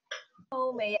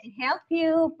 Oh, may I help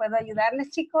you? ¿Puedo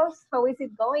ayudarles, chicos? How is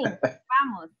it going?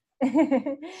 Vamos.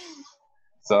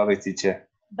 Sorry, teacher.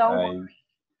 Don't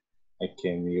I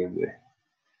can't hear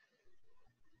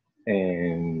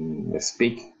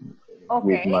speak with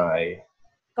Okay. my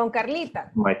Con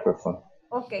Carlita. microphone.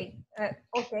 Okay.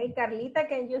 Okay, Carlita,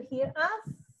 can you hear us?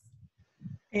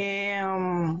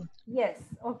 Yes,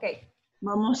 okay.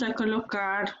 Vamos a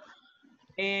colocar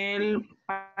el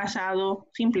pasado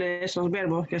simple de esos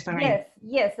verbos que están ahí.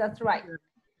 Yes, that's right.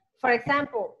 For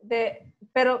example,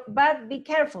 but be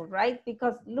careful, right?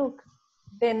 Because look,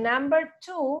 the number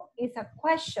 2 is a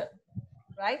question,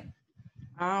 right?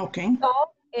 Ah, okay. So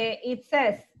it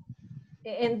says,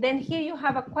 and then here you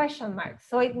have a question mark.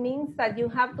 So it means that you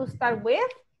have to start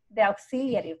with the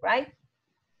auxiliary, right?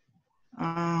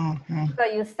 Okay. So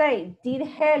you say, did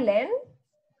Helen,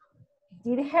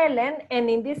 and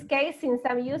in this case, since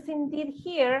I'm using did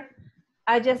here,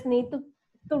 I just need to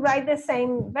write the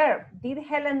same verb. Did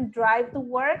Helen drive to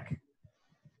work?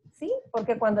 ¿Sí?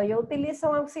 Porque cuando yo utilizo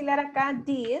un auxiliar acá,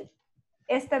 did,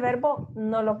 este verbo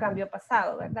no lo cambio a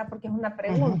pasado, ¿verdad? Porque es una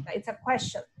pregunta, it's a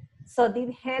question. So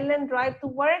did Helen drive to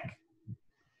work?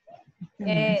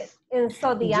 And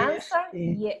so the answer,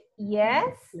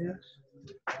 yes,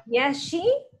 she.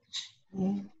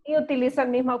 Y utilizo el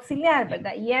mismo auxiliar,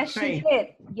 ¿verdad? Yes, she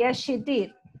did. Yes, she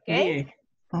did. Okay?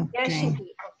 Yes, she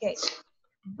did. Okay.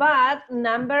 But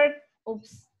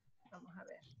oops. Vamos a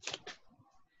ver.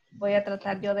 Voy a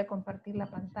tratar yo de compartir la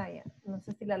pantalla. No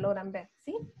sé si la logran ver,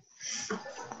 ¿sí?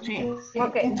 Sí.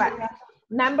 Okay, but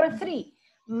number 3.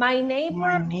 My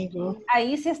neighbor.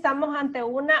 Ahí sí estamos ante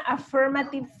una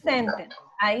affirmative sentence.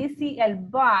 Ahí sí el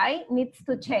by needs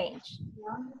to change.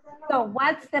 So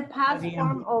what's the past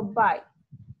form of by?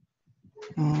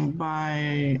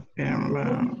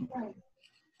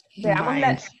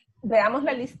 Veamos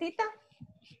la listita.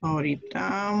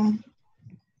 Ahorita.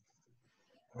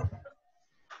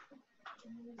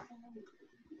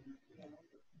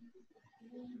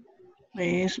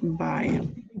 Es by.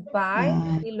 By.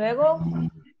 Y luego.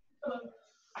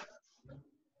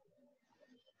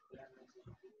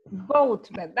 Boat,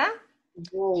 ¿verdad?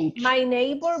 Boat. My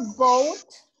neighbor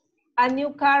bought a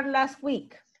new car last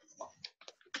week.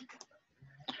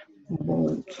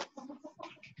 Boat.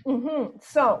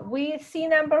 So we see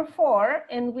number 4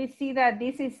 and we see that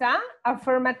this is a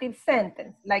affirmative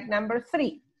sentence, like number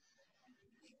 3.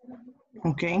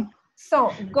 Okay.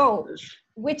 So go.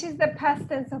 Which is the past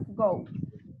tense of go?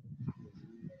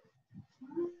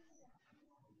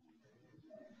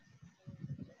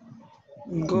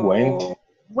 Go.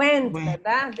 Went,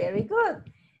 ¿verdad? Very good.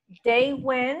 They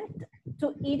went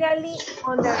to Italy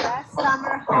on their last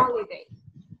summer holiday.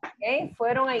 Okay.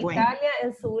 Fueron a Italia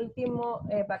en su último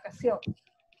vacación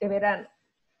de verano.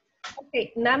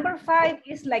 Okay, number 5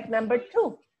 is like number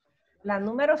 2. La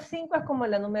número 5 es como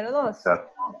la número 2.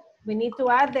 We need to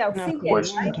add the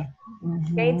auxiliary, right?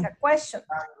 Okay, it's a question.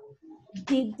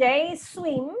 Did they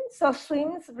swim? So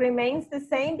swims remains the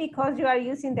same because you are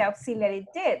using the auxiliary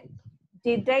did.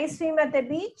 Did they swim at the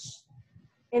beach?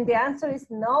 And the answer is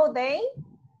no, they?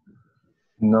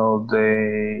 No,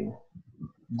 they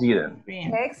didn't.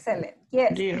 Excellent.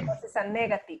 Yes, because it's a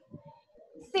negative.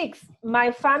 6,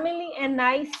 my family and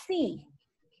I see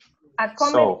a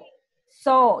comedy.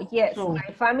 So yes,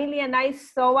 my family and I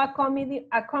saw a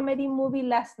comedy movie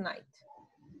last night.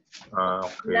 Okay.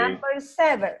 Number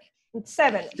 7.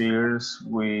 Fears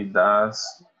with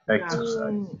us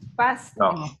exercise. Past.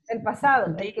 No. El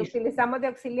pasado, el que utilizamos de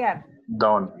auxiliar.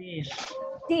 Don't.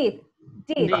 Did.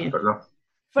 Perdón.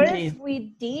 First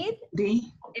we did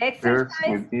exercise. First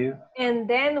we did. And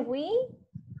then we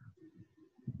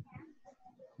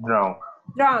drunk.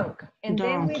 And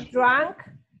then we drank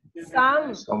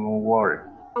some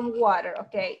water.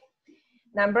 Okay.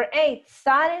 Number 8.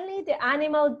 Suddenly the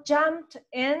animal jumped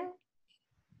and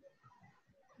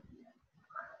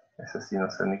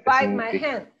bite my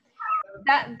hand.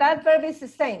 That verb is the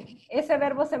same. Ese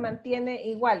verbo se mantiene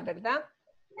igual, ¿verdad?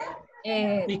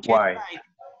 Why?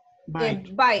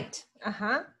 Bite.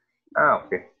 Ajá.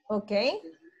 Okay. Okay.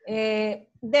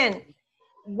 Then,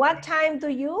 what time do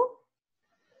you?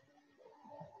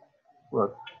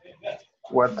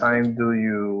 What time do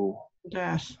you?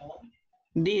 Yes.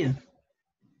 Did.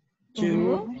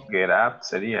 Get up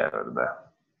sería,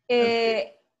 ¿verdad?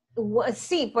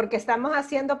 Sí, porque estamos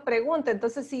haciendo pregunta.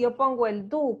 Entonces, si yo pongo el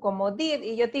do como did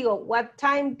y yo digo, what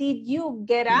time did you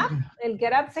get up? El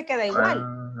get up se queda igual.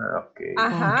 Okay.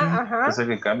 Ajá. Entonces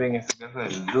que cambien este caso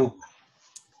el do.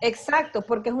 Exacto,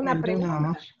 porque es una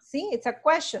pregunta. Sí, it's a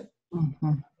question.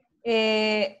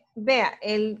 Vea,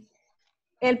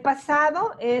 el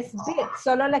pasado es did.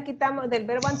 Solo le quitamos, del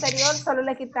verbo anterior, solo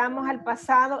le quitamos al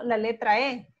pasado la letra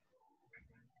E.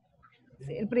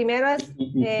 Sí, el primero es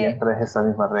Y siempre es esa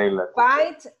misma regla.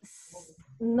 bite,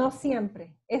 no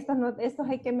siempre. Estos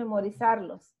hay que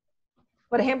memorizarlos.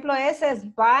 Por ejemplo, ese es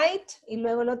bite y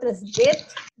luego el otro es bit,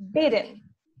 bitten.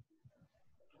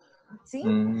 ¿Sí?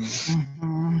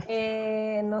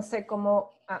 No sé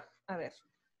cómo, a ver.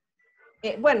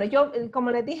 Bueno, yo,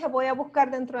 como les dije, voy a buscar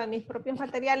dentro de mis propios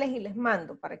materiales y les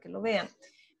mando para que lo vean.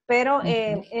 Pero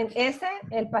en ese,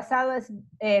 el pasado es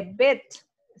bit,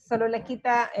 solo le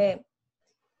quita,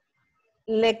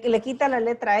 le quita la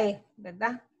letra E,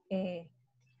 ¿verdad?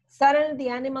 Suddenly the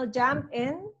animal jumped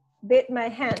and bit my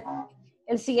hand.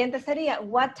 El siguiente sería,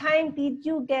 what time did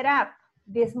you get up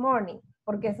this morning?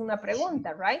 Porque es una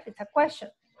pregunta, right? It's a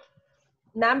question.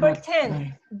 Number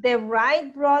 10, the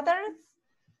Wright brothers,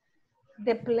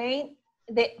 the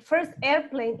first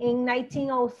airplane in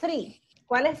 1903.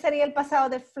 ¿Cuál sería el pasado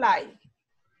de fly?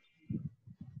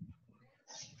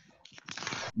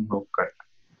 Okay.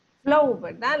 Flow,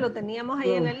 ¿verdad? Lo teníamos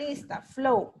ahí en la lista.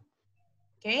 Flow.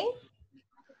 ¿Ok?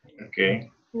 Okay.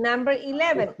 Number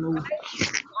 11.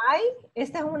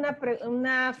 Esta es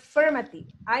una affirmative.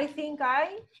 I think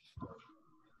I.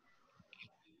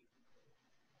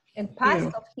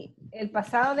 El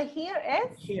pasado de hear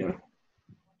es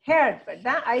heard,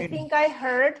 ¿verdad? I think I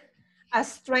heard a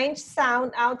strange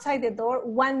sound outside the door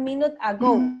 1 minute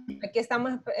ago. Aquí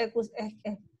estamos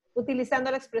utilizando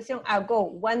la expresión ago,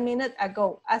 1 minute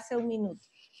ago, hace un minuto.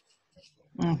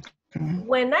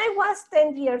 When I was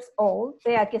 10 years old,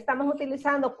 aquí estamos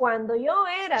utilizando cuando yo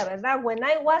era, ¿verdad? When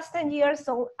I was 10 years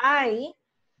old, I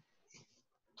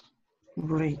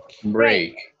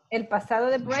break. El pasado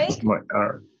de break. My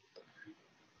arm.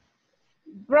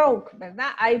 Broke,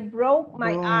 ¿verdad? I broke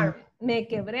my arm. Me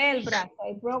quebré el brazo.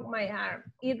 I broke my arm.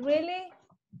 It really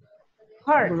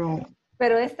hurt.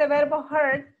 Pero este verbo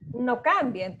hurt no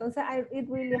cambia. Entonces, it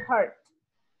really hurt.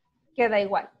 Queda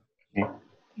igual.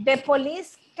 The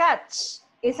police catch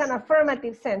is an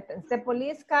affirmative sentence. The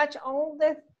police catch all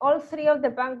 3 of the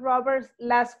bank robbers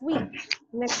last week.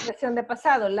 Una expresión de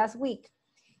pasado, last week.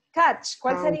 Catch,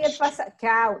 ¿cuál sería el pasado?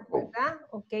 Count, ¿verdad?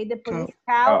 Okay, the police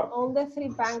caught all the 3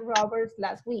 bank robbers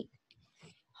last week.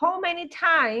 How many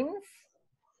times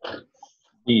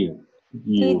did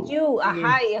you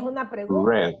ajá, y es una pregunta,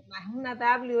 read? es una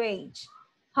WH.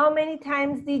 How many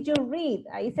times did you read?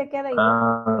 Ahí se queda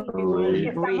igual.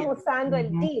 Estamos usando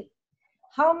el did.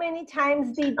 How many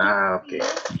times did you read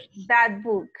that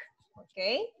book?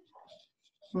 Okay.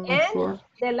 And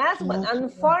the last one,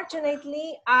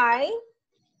 unfortunately,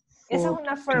 esa es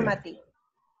una affirmative.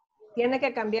 Tiene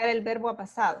que cambiar el verbo a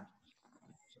pasado.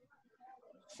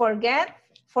 Forgot,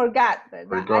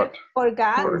 ¿verdad?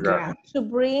 Forgot. To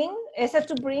bring, ese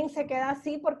to bring se queda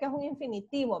así porque es un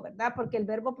infinitivo, ¿verdad? Porque el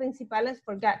verbo principal es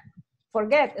forget.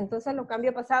 Forget, entonces lo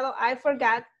cambio a pasado. I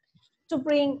forgot to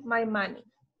bring my money.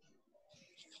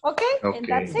 Okay, and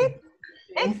that's it.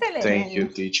 Excellent. Thank you,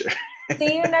 teacher.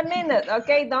 See you in a minute,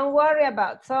 okay? Don't worry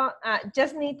about. So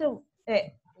just need to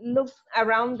look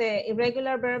around the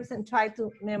irregular verbs and try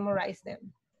to memorize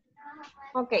them.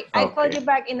 Okay, I'll call you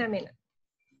back in a minute.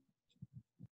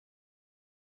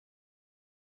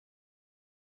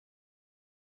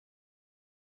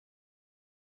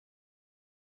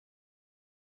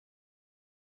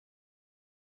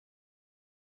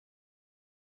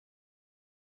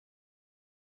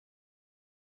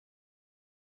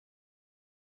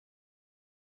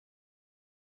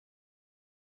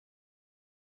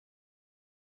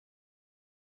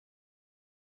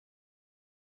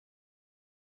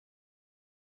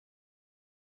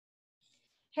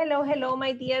 Hello, hello,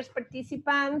 my dear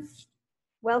participants.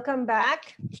 Welcome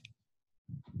back.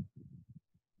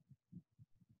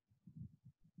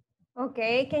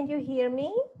 Okay, can you hear me?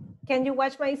 Can you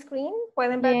watch my screen?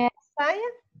 ¿Pueden ver mi pantalla?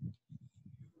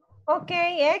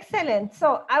 Okay, excellent.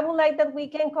 So I would like that we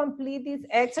can complete this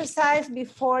exercise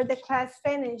before the class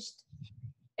finished.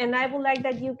 And I would like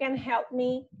that you can help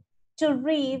me to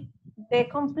read the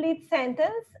complete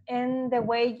sentence and the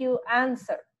way you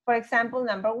answer. For example,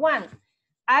 number 1.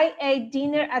 I ate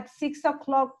dinner at 6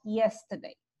 o'clock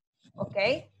yesterday.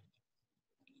 Okay.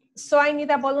 So I need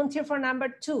a volunteer for number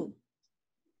 2.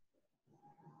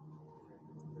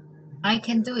 I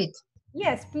can do it.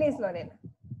 Yes, please, Lorena.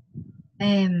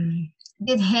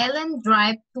 Did Helen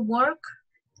drive to work?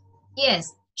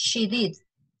 Yes, she did.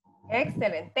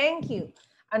 Excellent, thank you.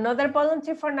 Another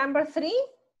volunteer for number 3?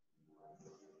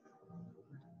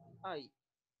 Hi.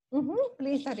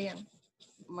 Please, Ariane.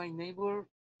 My neighbor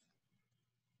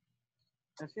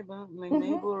bought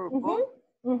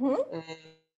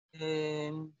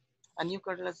a new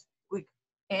car last week.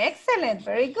 Excellent,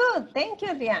 very good. Thank you,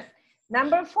 Ariane.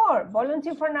 Number 4,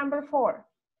 volunteer for number 4.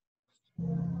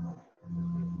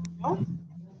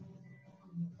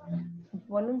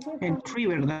 Volunteer for- El 3,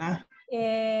 ¿verdad?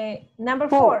 number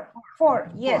 4.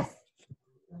 4, yes.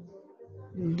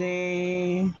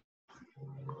 They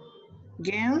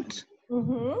went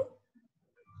Mhm.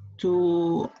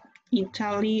 to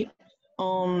Italy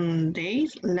on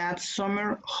days last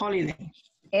summer holiday.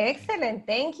 Excellent,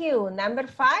 thank you. Number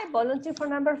 5, volunteer for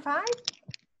number 5.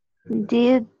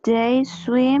 Did they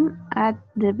swim at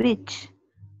the beach?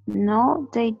 No,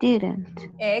 they didn't.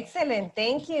 Excellent,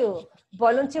 thank you.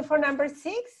 Volunteer for number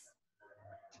 6.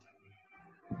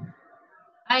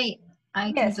 I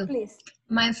can Yes, do. please.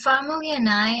 My family and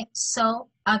I saw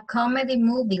a comedy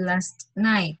movie last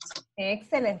night.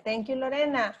 Excellent, thank you,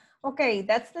 Lorena. Okay,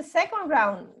 that's the second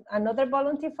round. Another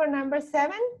volunteer for number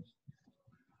 7.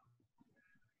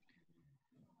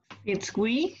 It's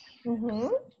we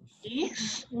Mhm.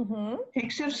 is Mhm.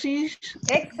 exercise.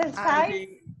 Exercise.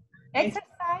 Exercise.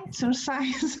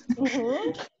 Exercise.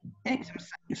 Mhm.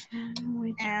 Exercise.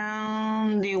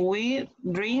 And we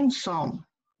drink some.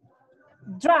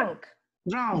 Drunk.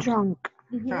 Drunk. Drunk.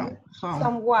 Mhm. Drunk.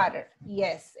 Some water.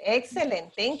 Yes,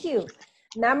 excellent. Thank you.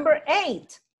 Number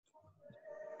 8.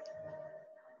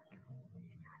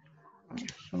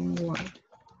 Some water.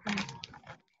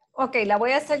 Ok, la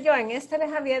voy a hacer yo. En este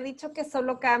les había dicho que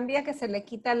solo cambia, que se le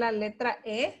quita la letra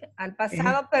E al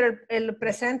pasado, pero el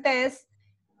presente es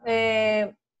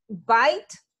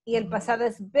bite y el pasado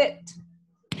es bit.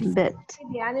 Bit.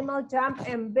 The animal jumped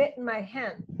and bit my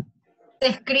hand. Se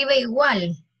escribe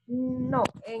igual. No,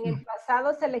 en el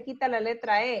pasado se le quita la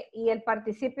letra E y el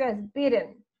participio es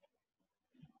bitten.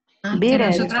 Que Bitten.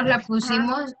 nosotros la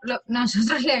pusimos,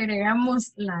 nosotros le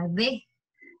agregamos la D.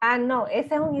 Ah, no,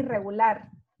 ese es un irregular.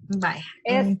 Vaya,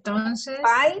 Es entonces.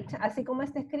 bite, así como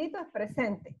está escrito, es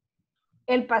presente.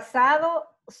 El pasado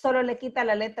solo le quita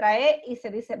la letra E y se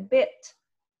dice bit.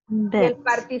 Y el Bit.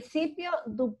 participio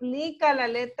duplica la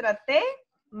letra T,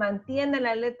 mantiene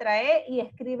la letra E y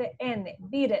escribe N,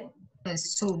 bitten.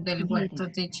 Es sub del huerto,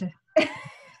 teacher.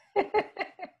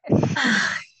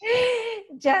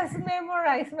 Just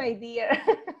memorize, my dear.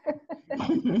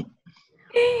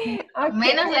 Okay.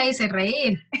 Menos la hice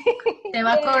reír. Te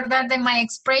va a acordar de my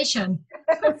expression.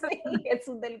 Sí,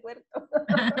 Jesús del huerto.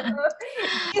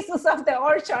 Jesus of the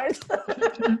orchard.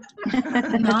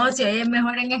 No, si es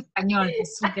mejor en español,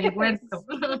 Jesús del huerto.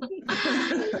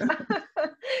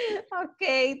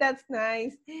 Okay, that's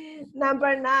nice.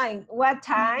 Number 9. What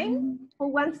time? Who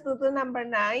wants to do number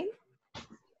 9?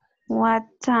 What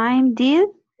time did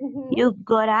Mhm. you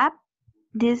got up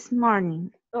this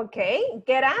morning? Okay,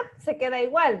 get up se queda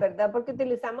igual, ¿verdad? Porque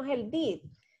utilizamos el did.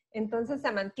 Entonces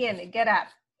se mantiene, get up.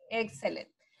 Excellent.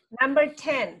 Number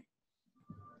 10.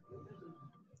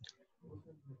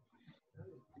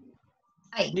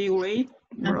 Ay, The Wright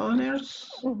brothers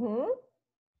Mhm.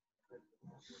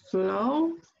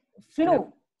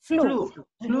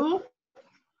 flew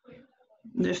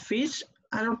the fish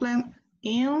airplane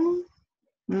in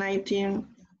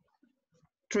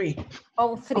 1903.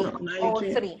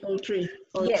 03. 03.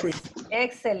 Yes,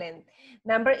 excellent.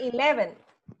 Number 11.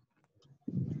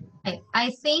 I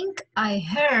think I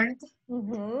heard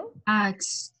Mhm. a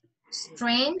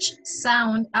strange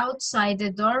sound outside the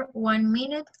door 1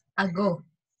 minute ago.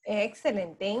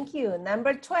 Excellent, thank you.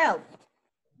 Number 12.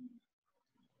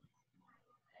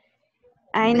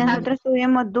 Ahí nosotros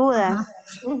tuvimos dudas.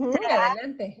 Ujú,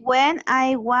 adelante. When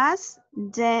I was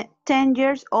 10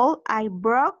 years old, I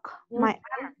broke my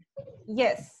arm.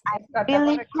 Yes. está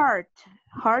Really correcto. hurt.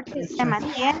 Hurt se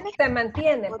mantiene. Se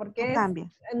mantiene No porque cambia.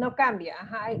 no cambia.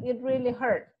 Ajá, it really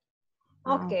hurt.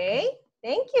 Ah, Okay,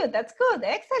 thank you. That's good.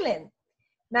 Excellent.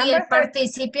 Y Number el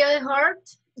participio de hurt.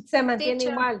 se mantiene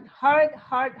teacher. igual. Hurt,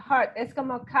 hurt, hurt. Es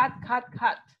como cut, cut,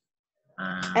 cut.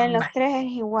 En los tres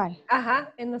es igual.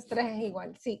 Ajá, en los tres es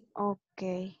igual, sí. Ok.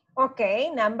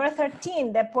 Okay, number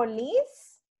 13. The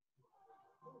police.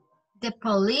 The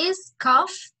police caught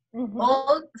Ujú.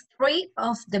 all 3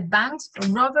 of the bank's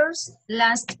robbers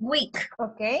last week.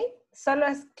 Okay, solo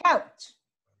es couch.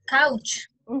 Couch.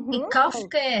 Ujú. ¿Y cuff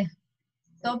qué?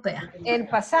 Topea. El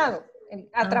pasado,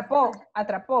 atrapó,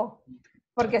 atrapó.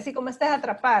 Porque así como este es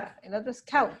atrapar, el otro es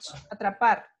couch,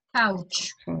 atrapar.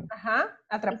 Couch. Ajá,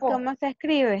 ¿Y atrapó. cómo se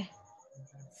escribe?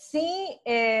 Sí,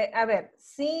 a ver,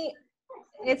 sí,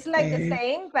 it's like the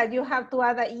same, but you have to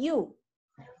add a U.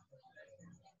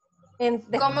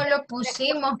 ¿Cómo lo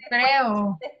pusimos,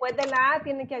 creo? Después de la A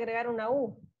tiene que agregar una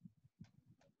U.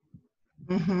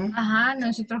 Ajá,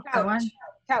 nosotros cabal.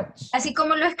 Couch. Así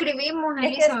como lo escribimos, Es que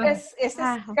Elizabeth. este es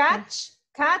ok. catch,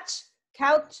 catch,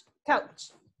 couch,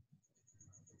 couch.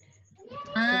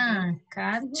 Ah,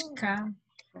 catch, couch.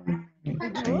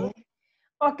 Ujú.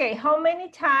 Okay, how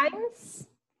many times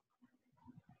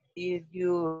Did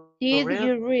you Did read?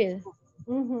 you read?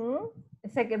 Ujú.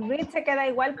 Ese que read se queda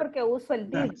igual porque uso el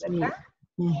did, That's me. ¿verdad?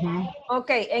 Mhm.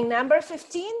 Okay, and number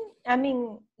 15, I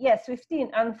mean, yes,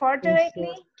 15.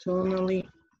 Unfortunately, Totally.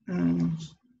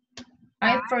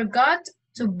 I forgot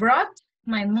to brought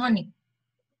my money.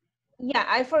 yeah,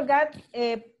 I forgot.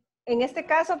 En este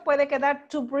caso puede quedar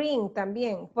to bring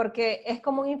también, porque es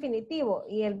como un infinitivo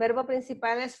y el verbo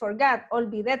principal es forgot,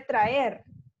 olvidé traer.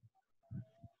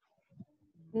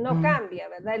 No cambia,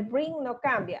 ¿verdad? El bring no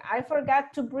cambia. I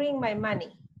forgot to bring my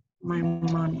money. My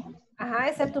money. Ajá,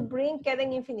 ese to bring queda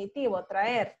en infinitivo,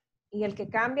 traer. Y el que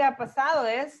cambia a pasado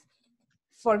es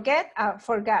forget a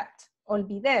forgot.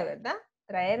 Olvidé, ¿verdad?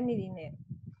 Traer mi dinero.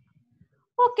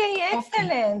 Ok,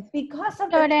 excelente. Because of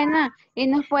the... Lorena, y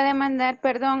nos puede mandar,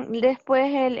 perdón,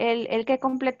 después el que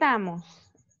completamos.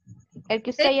 El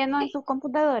que usted Sí. llenó en su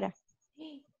computadora.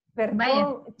 Perdón,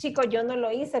 Vaya. chicos, yo no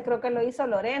lo hice, creo que lo hizo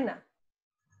Lorena.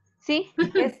 ¿Sí?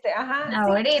 Ajá, sí.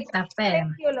 Ahorita, pero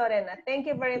Thank you, Lorena. Thank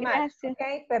you very much. Gracias.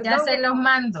 Okay, ya perdón. se los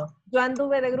mando. Yo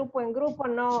anduve de grupo en grupo,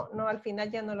 no, al final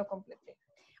ya no lo completé.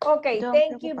 Okay, Don't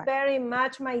thank you preocupar. very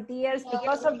much, my dears.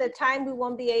 Because of the time, we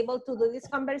won't be able to do this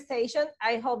conversation.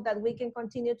 I hope that we can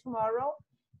continue tomorrow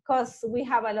because we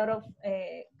have a lot of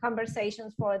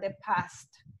conversations for the past.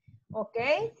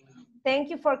 Okay? Thank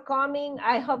you for coming.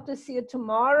 I hope to see you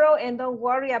tomorrow. And don't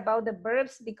worry about the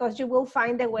verbs because you will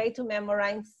find a way to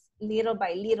memorize little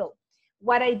by little.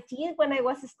 What I did when I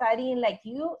was studying like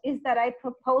you is that I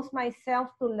proposed myself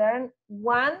to learn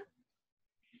one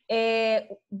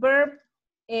verb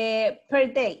per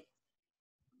day.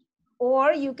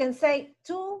 Or you can say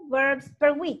 2 verbs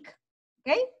per week.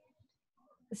 Okay?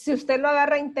 Si usted lo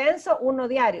agarra intenso, 1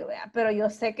 diario, ¿vea? Pero yo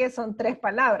sé que son 3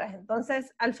 palabras.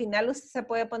 Entonces, al final usted se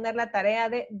puede poner la tarea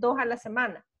de 2 a la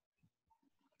semana.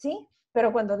 ¿Sí?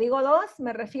 Pero cuando digo 2,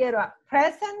 me refiero a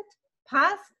present,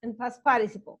 past, and past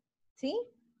participle. ¿Sí?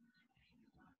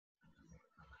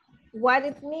 What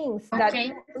it means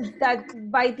Okay. that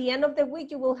by the end of the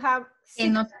week you will have 6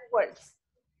 no- words.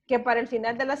 Que para el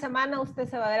final de la semana usted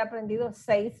se va a haber aprendido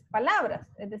 6 palabras.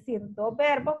 Es decir, 2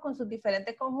 verbos con sus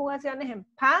diferentes conjugaciones en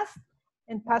past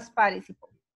and past participle.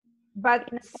 But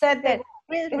set the...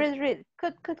 Read.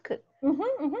 Could.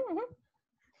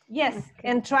 Yes, Okay.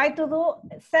 and try to do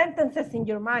sentences in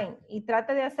your mind. Y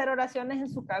trate de hacer oraciones en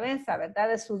su cabeza, ¿verdad?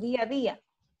 De su día a día.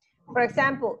 For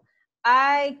example,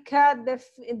 I cut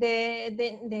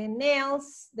the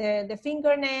nails, the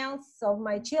fingernails of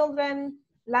my children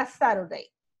last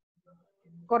Saturday.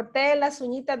 Corté las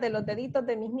uñitas de los deditos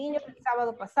de mis niños el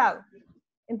sábado pasado.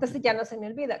 Entonces ya no se me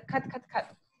olvida. Cut.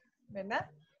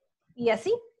 ¿Verdad? Y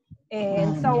así.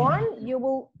 And so on,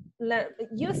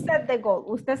 you set the goal.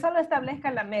 Usted solo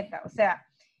establezca la meta. O sea,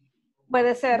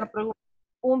 puede ser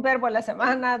un verbo a la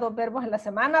semana, 2 verbos a la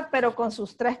semana, pero con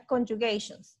sus 3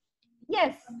 conjugations.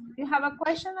 Yes. You have a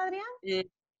question, Adrián?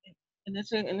 En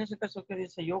ese caso que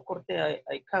dice, yo corté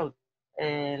I cut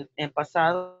en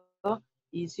pasado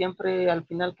y siempre al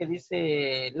final que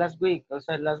dice last week, o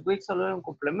sea, last week solo es un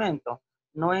complemento,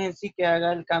 no es en sí que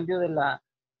haga el cambio de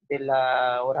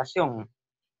la oración.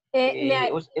 Le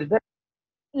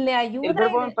ayuda. El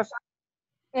verbo en pasado.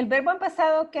 El verbo en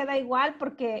pasado queda igual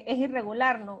porque es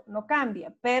irregular, no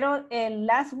cambia, pero el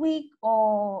last week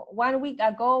o 1 week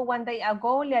ago, 1 day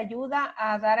ago le ayuda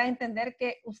a dar a entender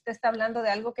que usted está hablando de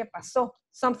algo que pasó,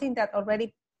 something that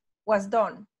already was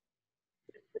done.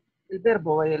 El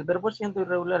verbo siendo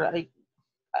irregular, hay,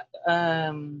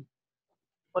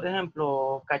 por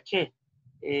ejemplo, caché,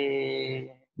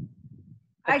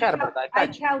 cachar, ¿verdad? I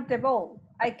count the ball.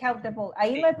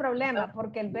 Ahí sí. No hay problema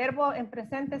porque el verbo en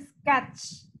presente es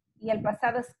catch y el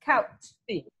pasado es count.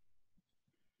 Sí.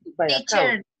 Vaya,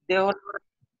 count.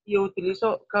 Yo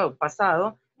utilizo count,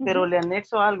 pasado, pero le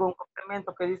anexo algo, un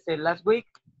complemento que dice last week,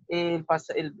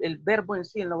 el verbo en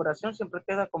sí en la oración siempre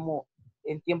queda como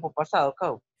en tiempo pasado,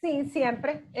 count. Sí,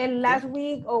 siempre. El last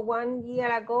week o 1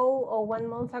 year ago o 1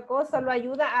 month ago solo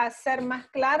ayuda a hacer más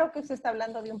claro que usted está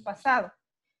hablando de un pasado.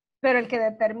 Pero el que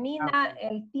determina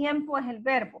el tiempo es el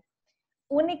verbo.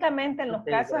 Únicamente en los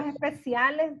casos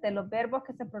especiales de los verbos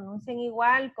que se pronuncian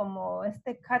igual, como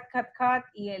este cut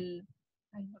y el,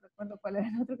 no recuerdo cuál era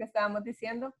el otro que estábamos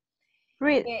diciendo.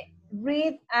 Read.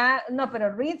 No,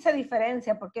 pero read se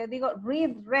diferencia porque digo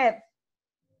read.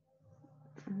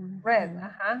 Read,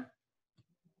 ajá.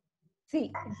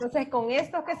 Sí, entonces con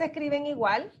estos que se escriben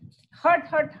igual, hurt,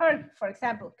 for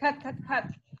ejemplo, cut.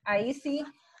 Ahí sí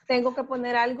tengo que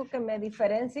poner algo que me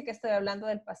diferencie que estoy hablando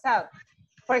del pasado.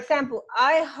 For example,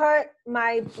 I hurt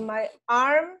my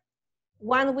arm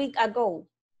 1 week ago.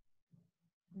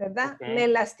 ¿Verdad? Okay. Me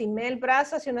lastimé el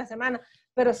brazo hace una semana.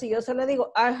 Pero si yo solo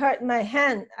digo, I hurt my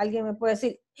hand, alguien me puede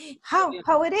decir,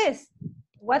 how it is?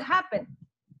 What happened?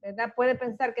 ¿Verdad? Puede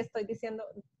pensar que estoy diciendo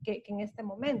que en este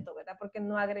momento, ¿verdad? Porque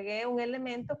no agregué un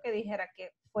elemento que dijera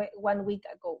que fue 1 week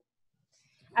ago.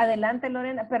 Adelante,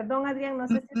 Lorena. Perdón, Adrián, no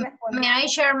sé si responde. May I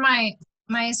share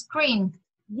my screen?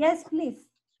 Yes, please.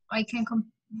 I can so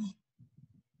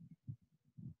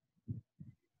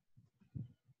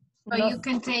No, you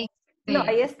can take the, no,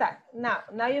 ahí está.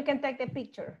 Now you can take the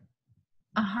picture.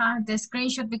 the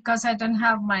screenshot because I don't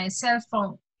have my cell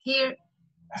phone here.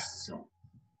 So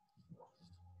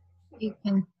you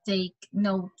can take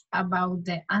note about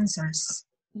the answers.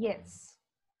 Yes.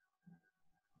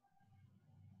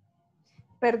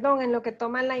 Perdón, en lo que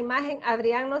toman la imagen,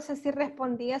 Adrián, no sé si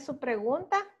respondía a su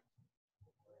pregunta.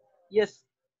 Yes.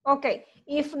 Okay,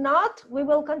 if not, we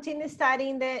will continue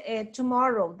studying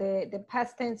tomorrow, the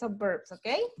past tense of verbs,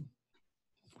 okay?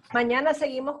 Mañana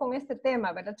seguimos con este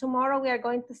tema, ¿verdad? Tomorrow we are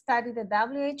going to study the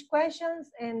WH questions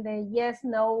and the yes,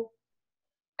 no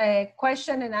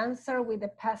question and answer with the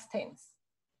past tense,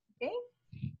 okay?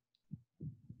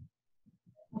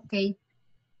 Okay.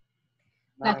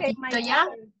 Okay, my ya.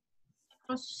 turn.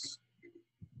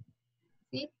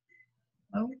 ¿Sí?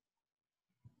 Oh.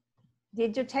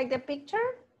 Did you take the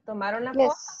picture? ¿Tomaron la foto?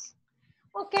 Yes.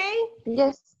 Okay.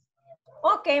 Yes.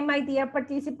 Okay, my dear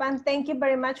participant, thank you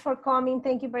very much for coming.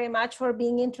 Thank you very much for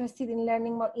being interested in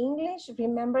learning more English.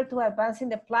 Remember to advance in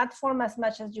the platform as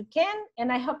much as you can.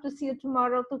 And I hope to see you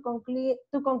tomorrow to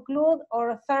conclude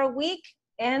our third week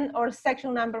and our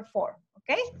section number 4.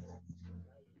 Okay?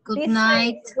 Good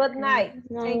night. Good night.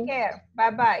 Good night. Take care.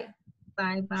 Bye-bye.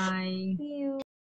 Bye-bye. See you.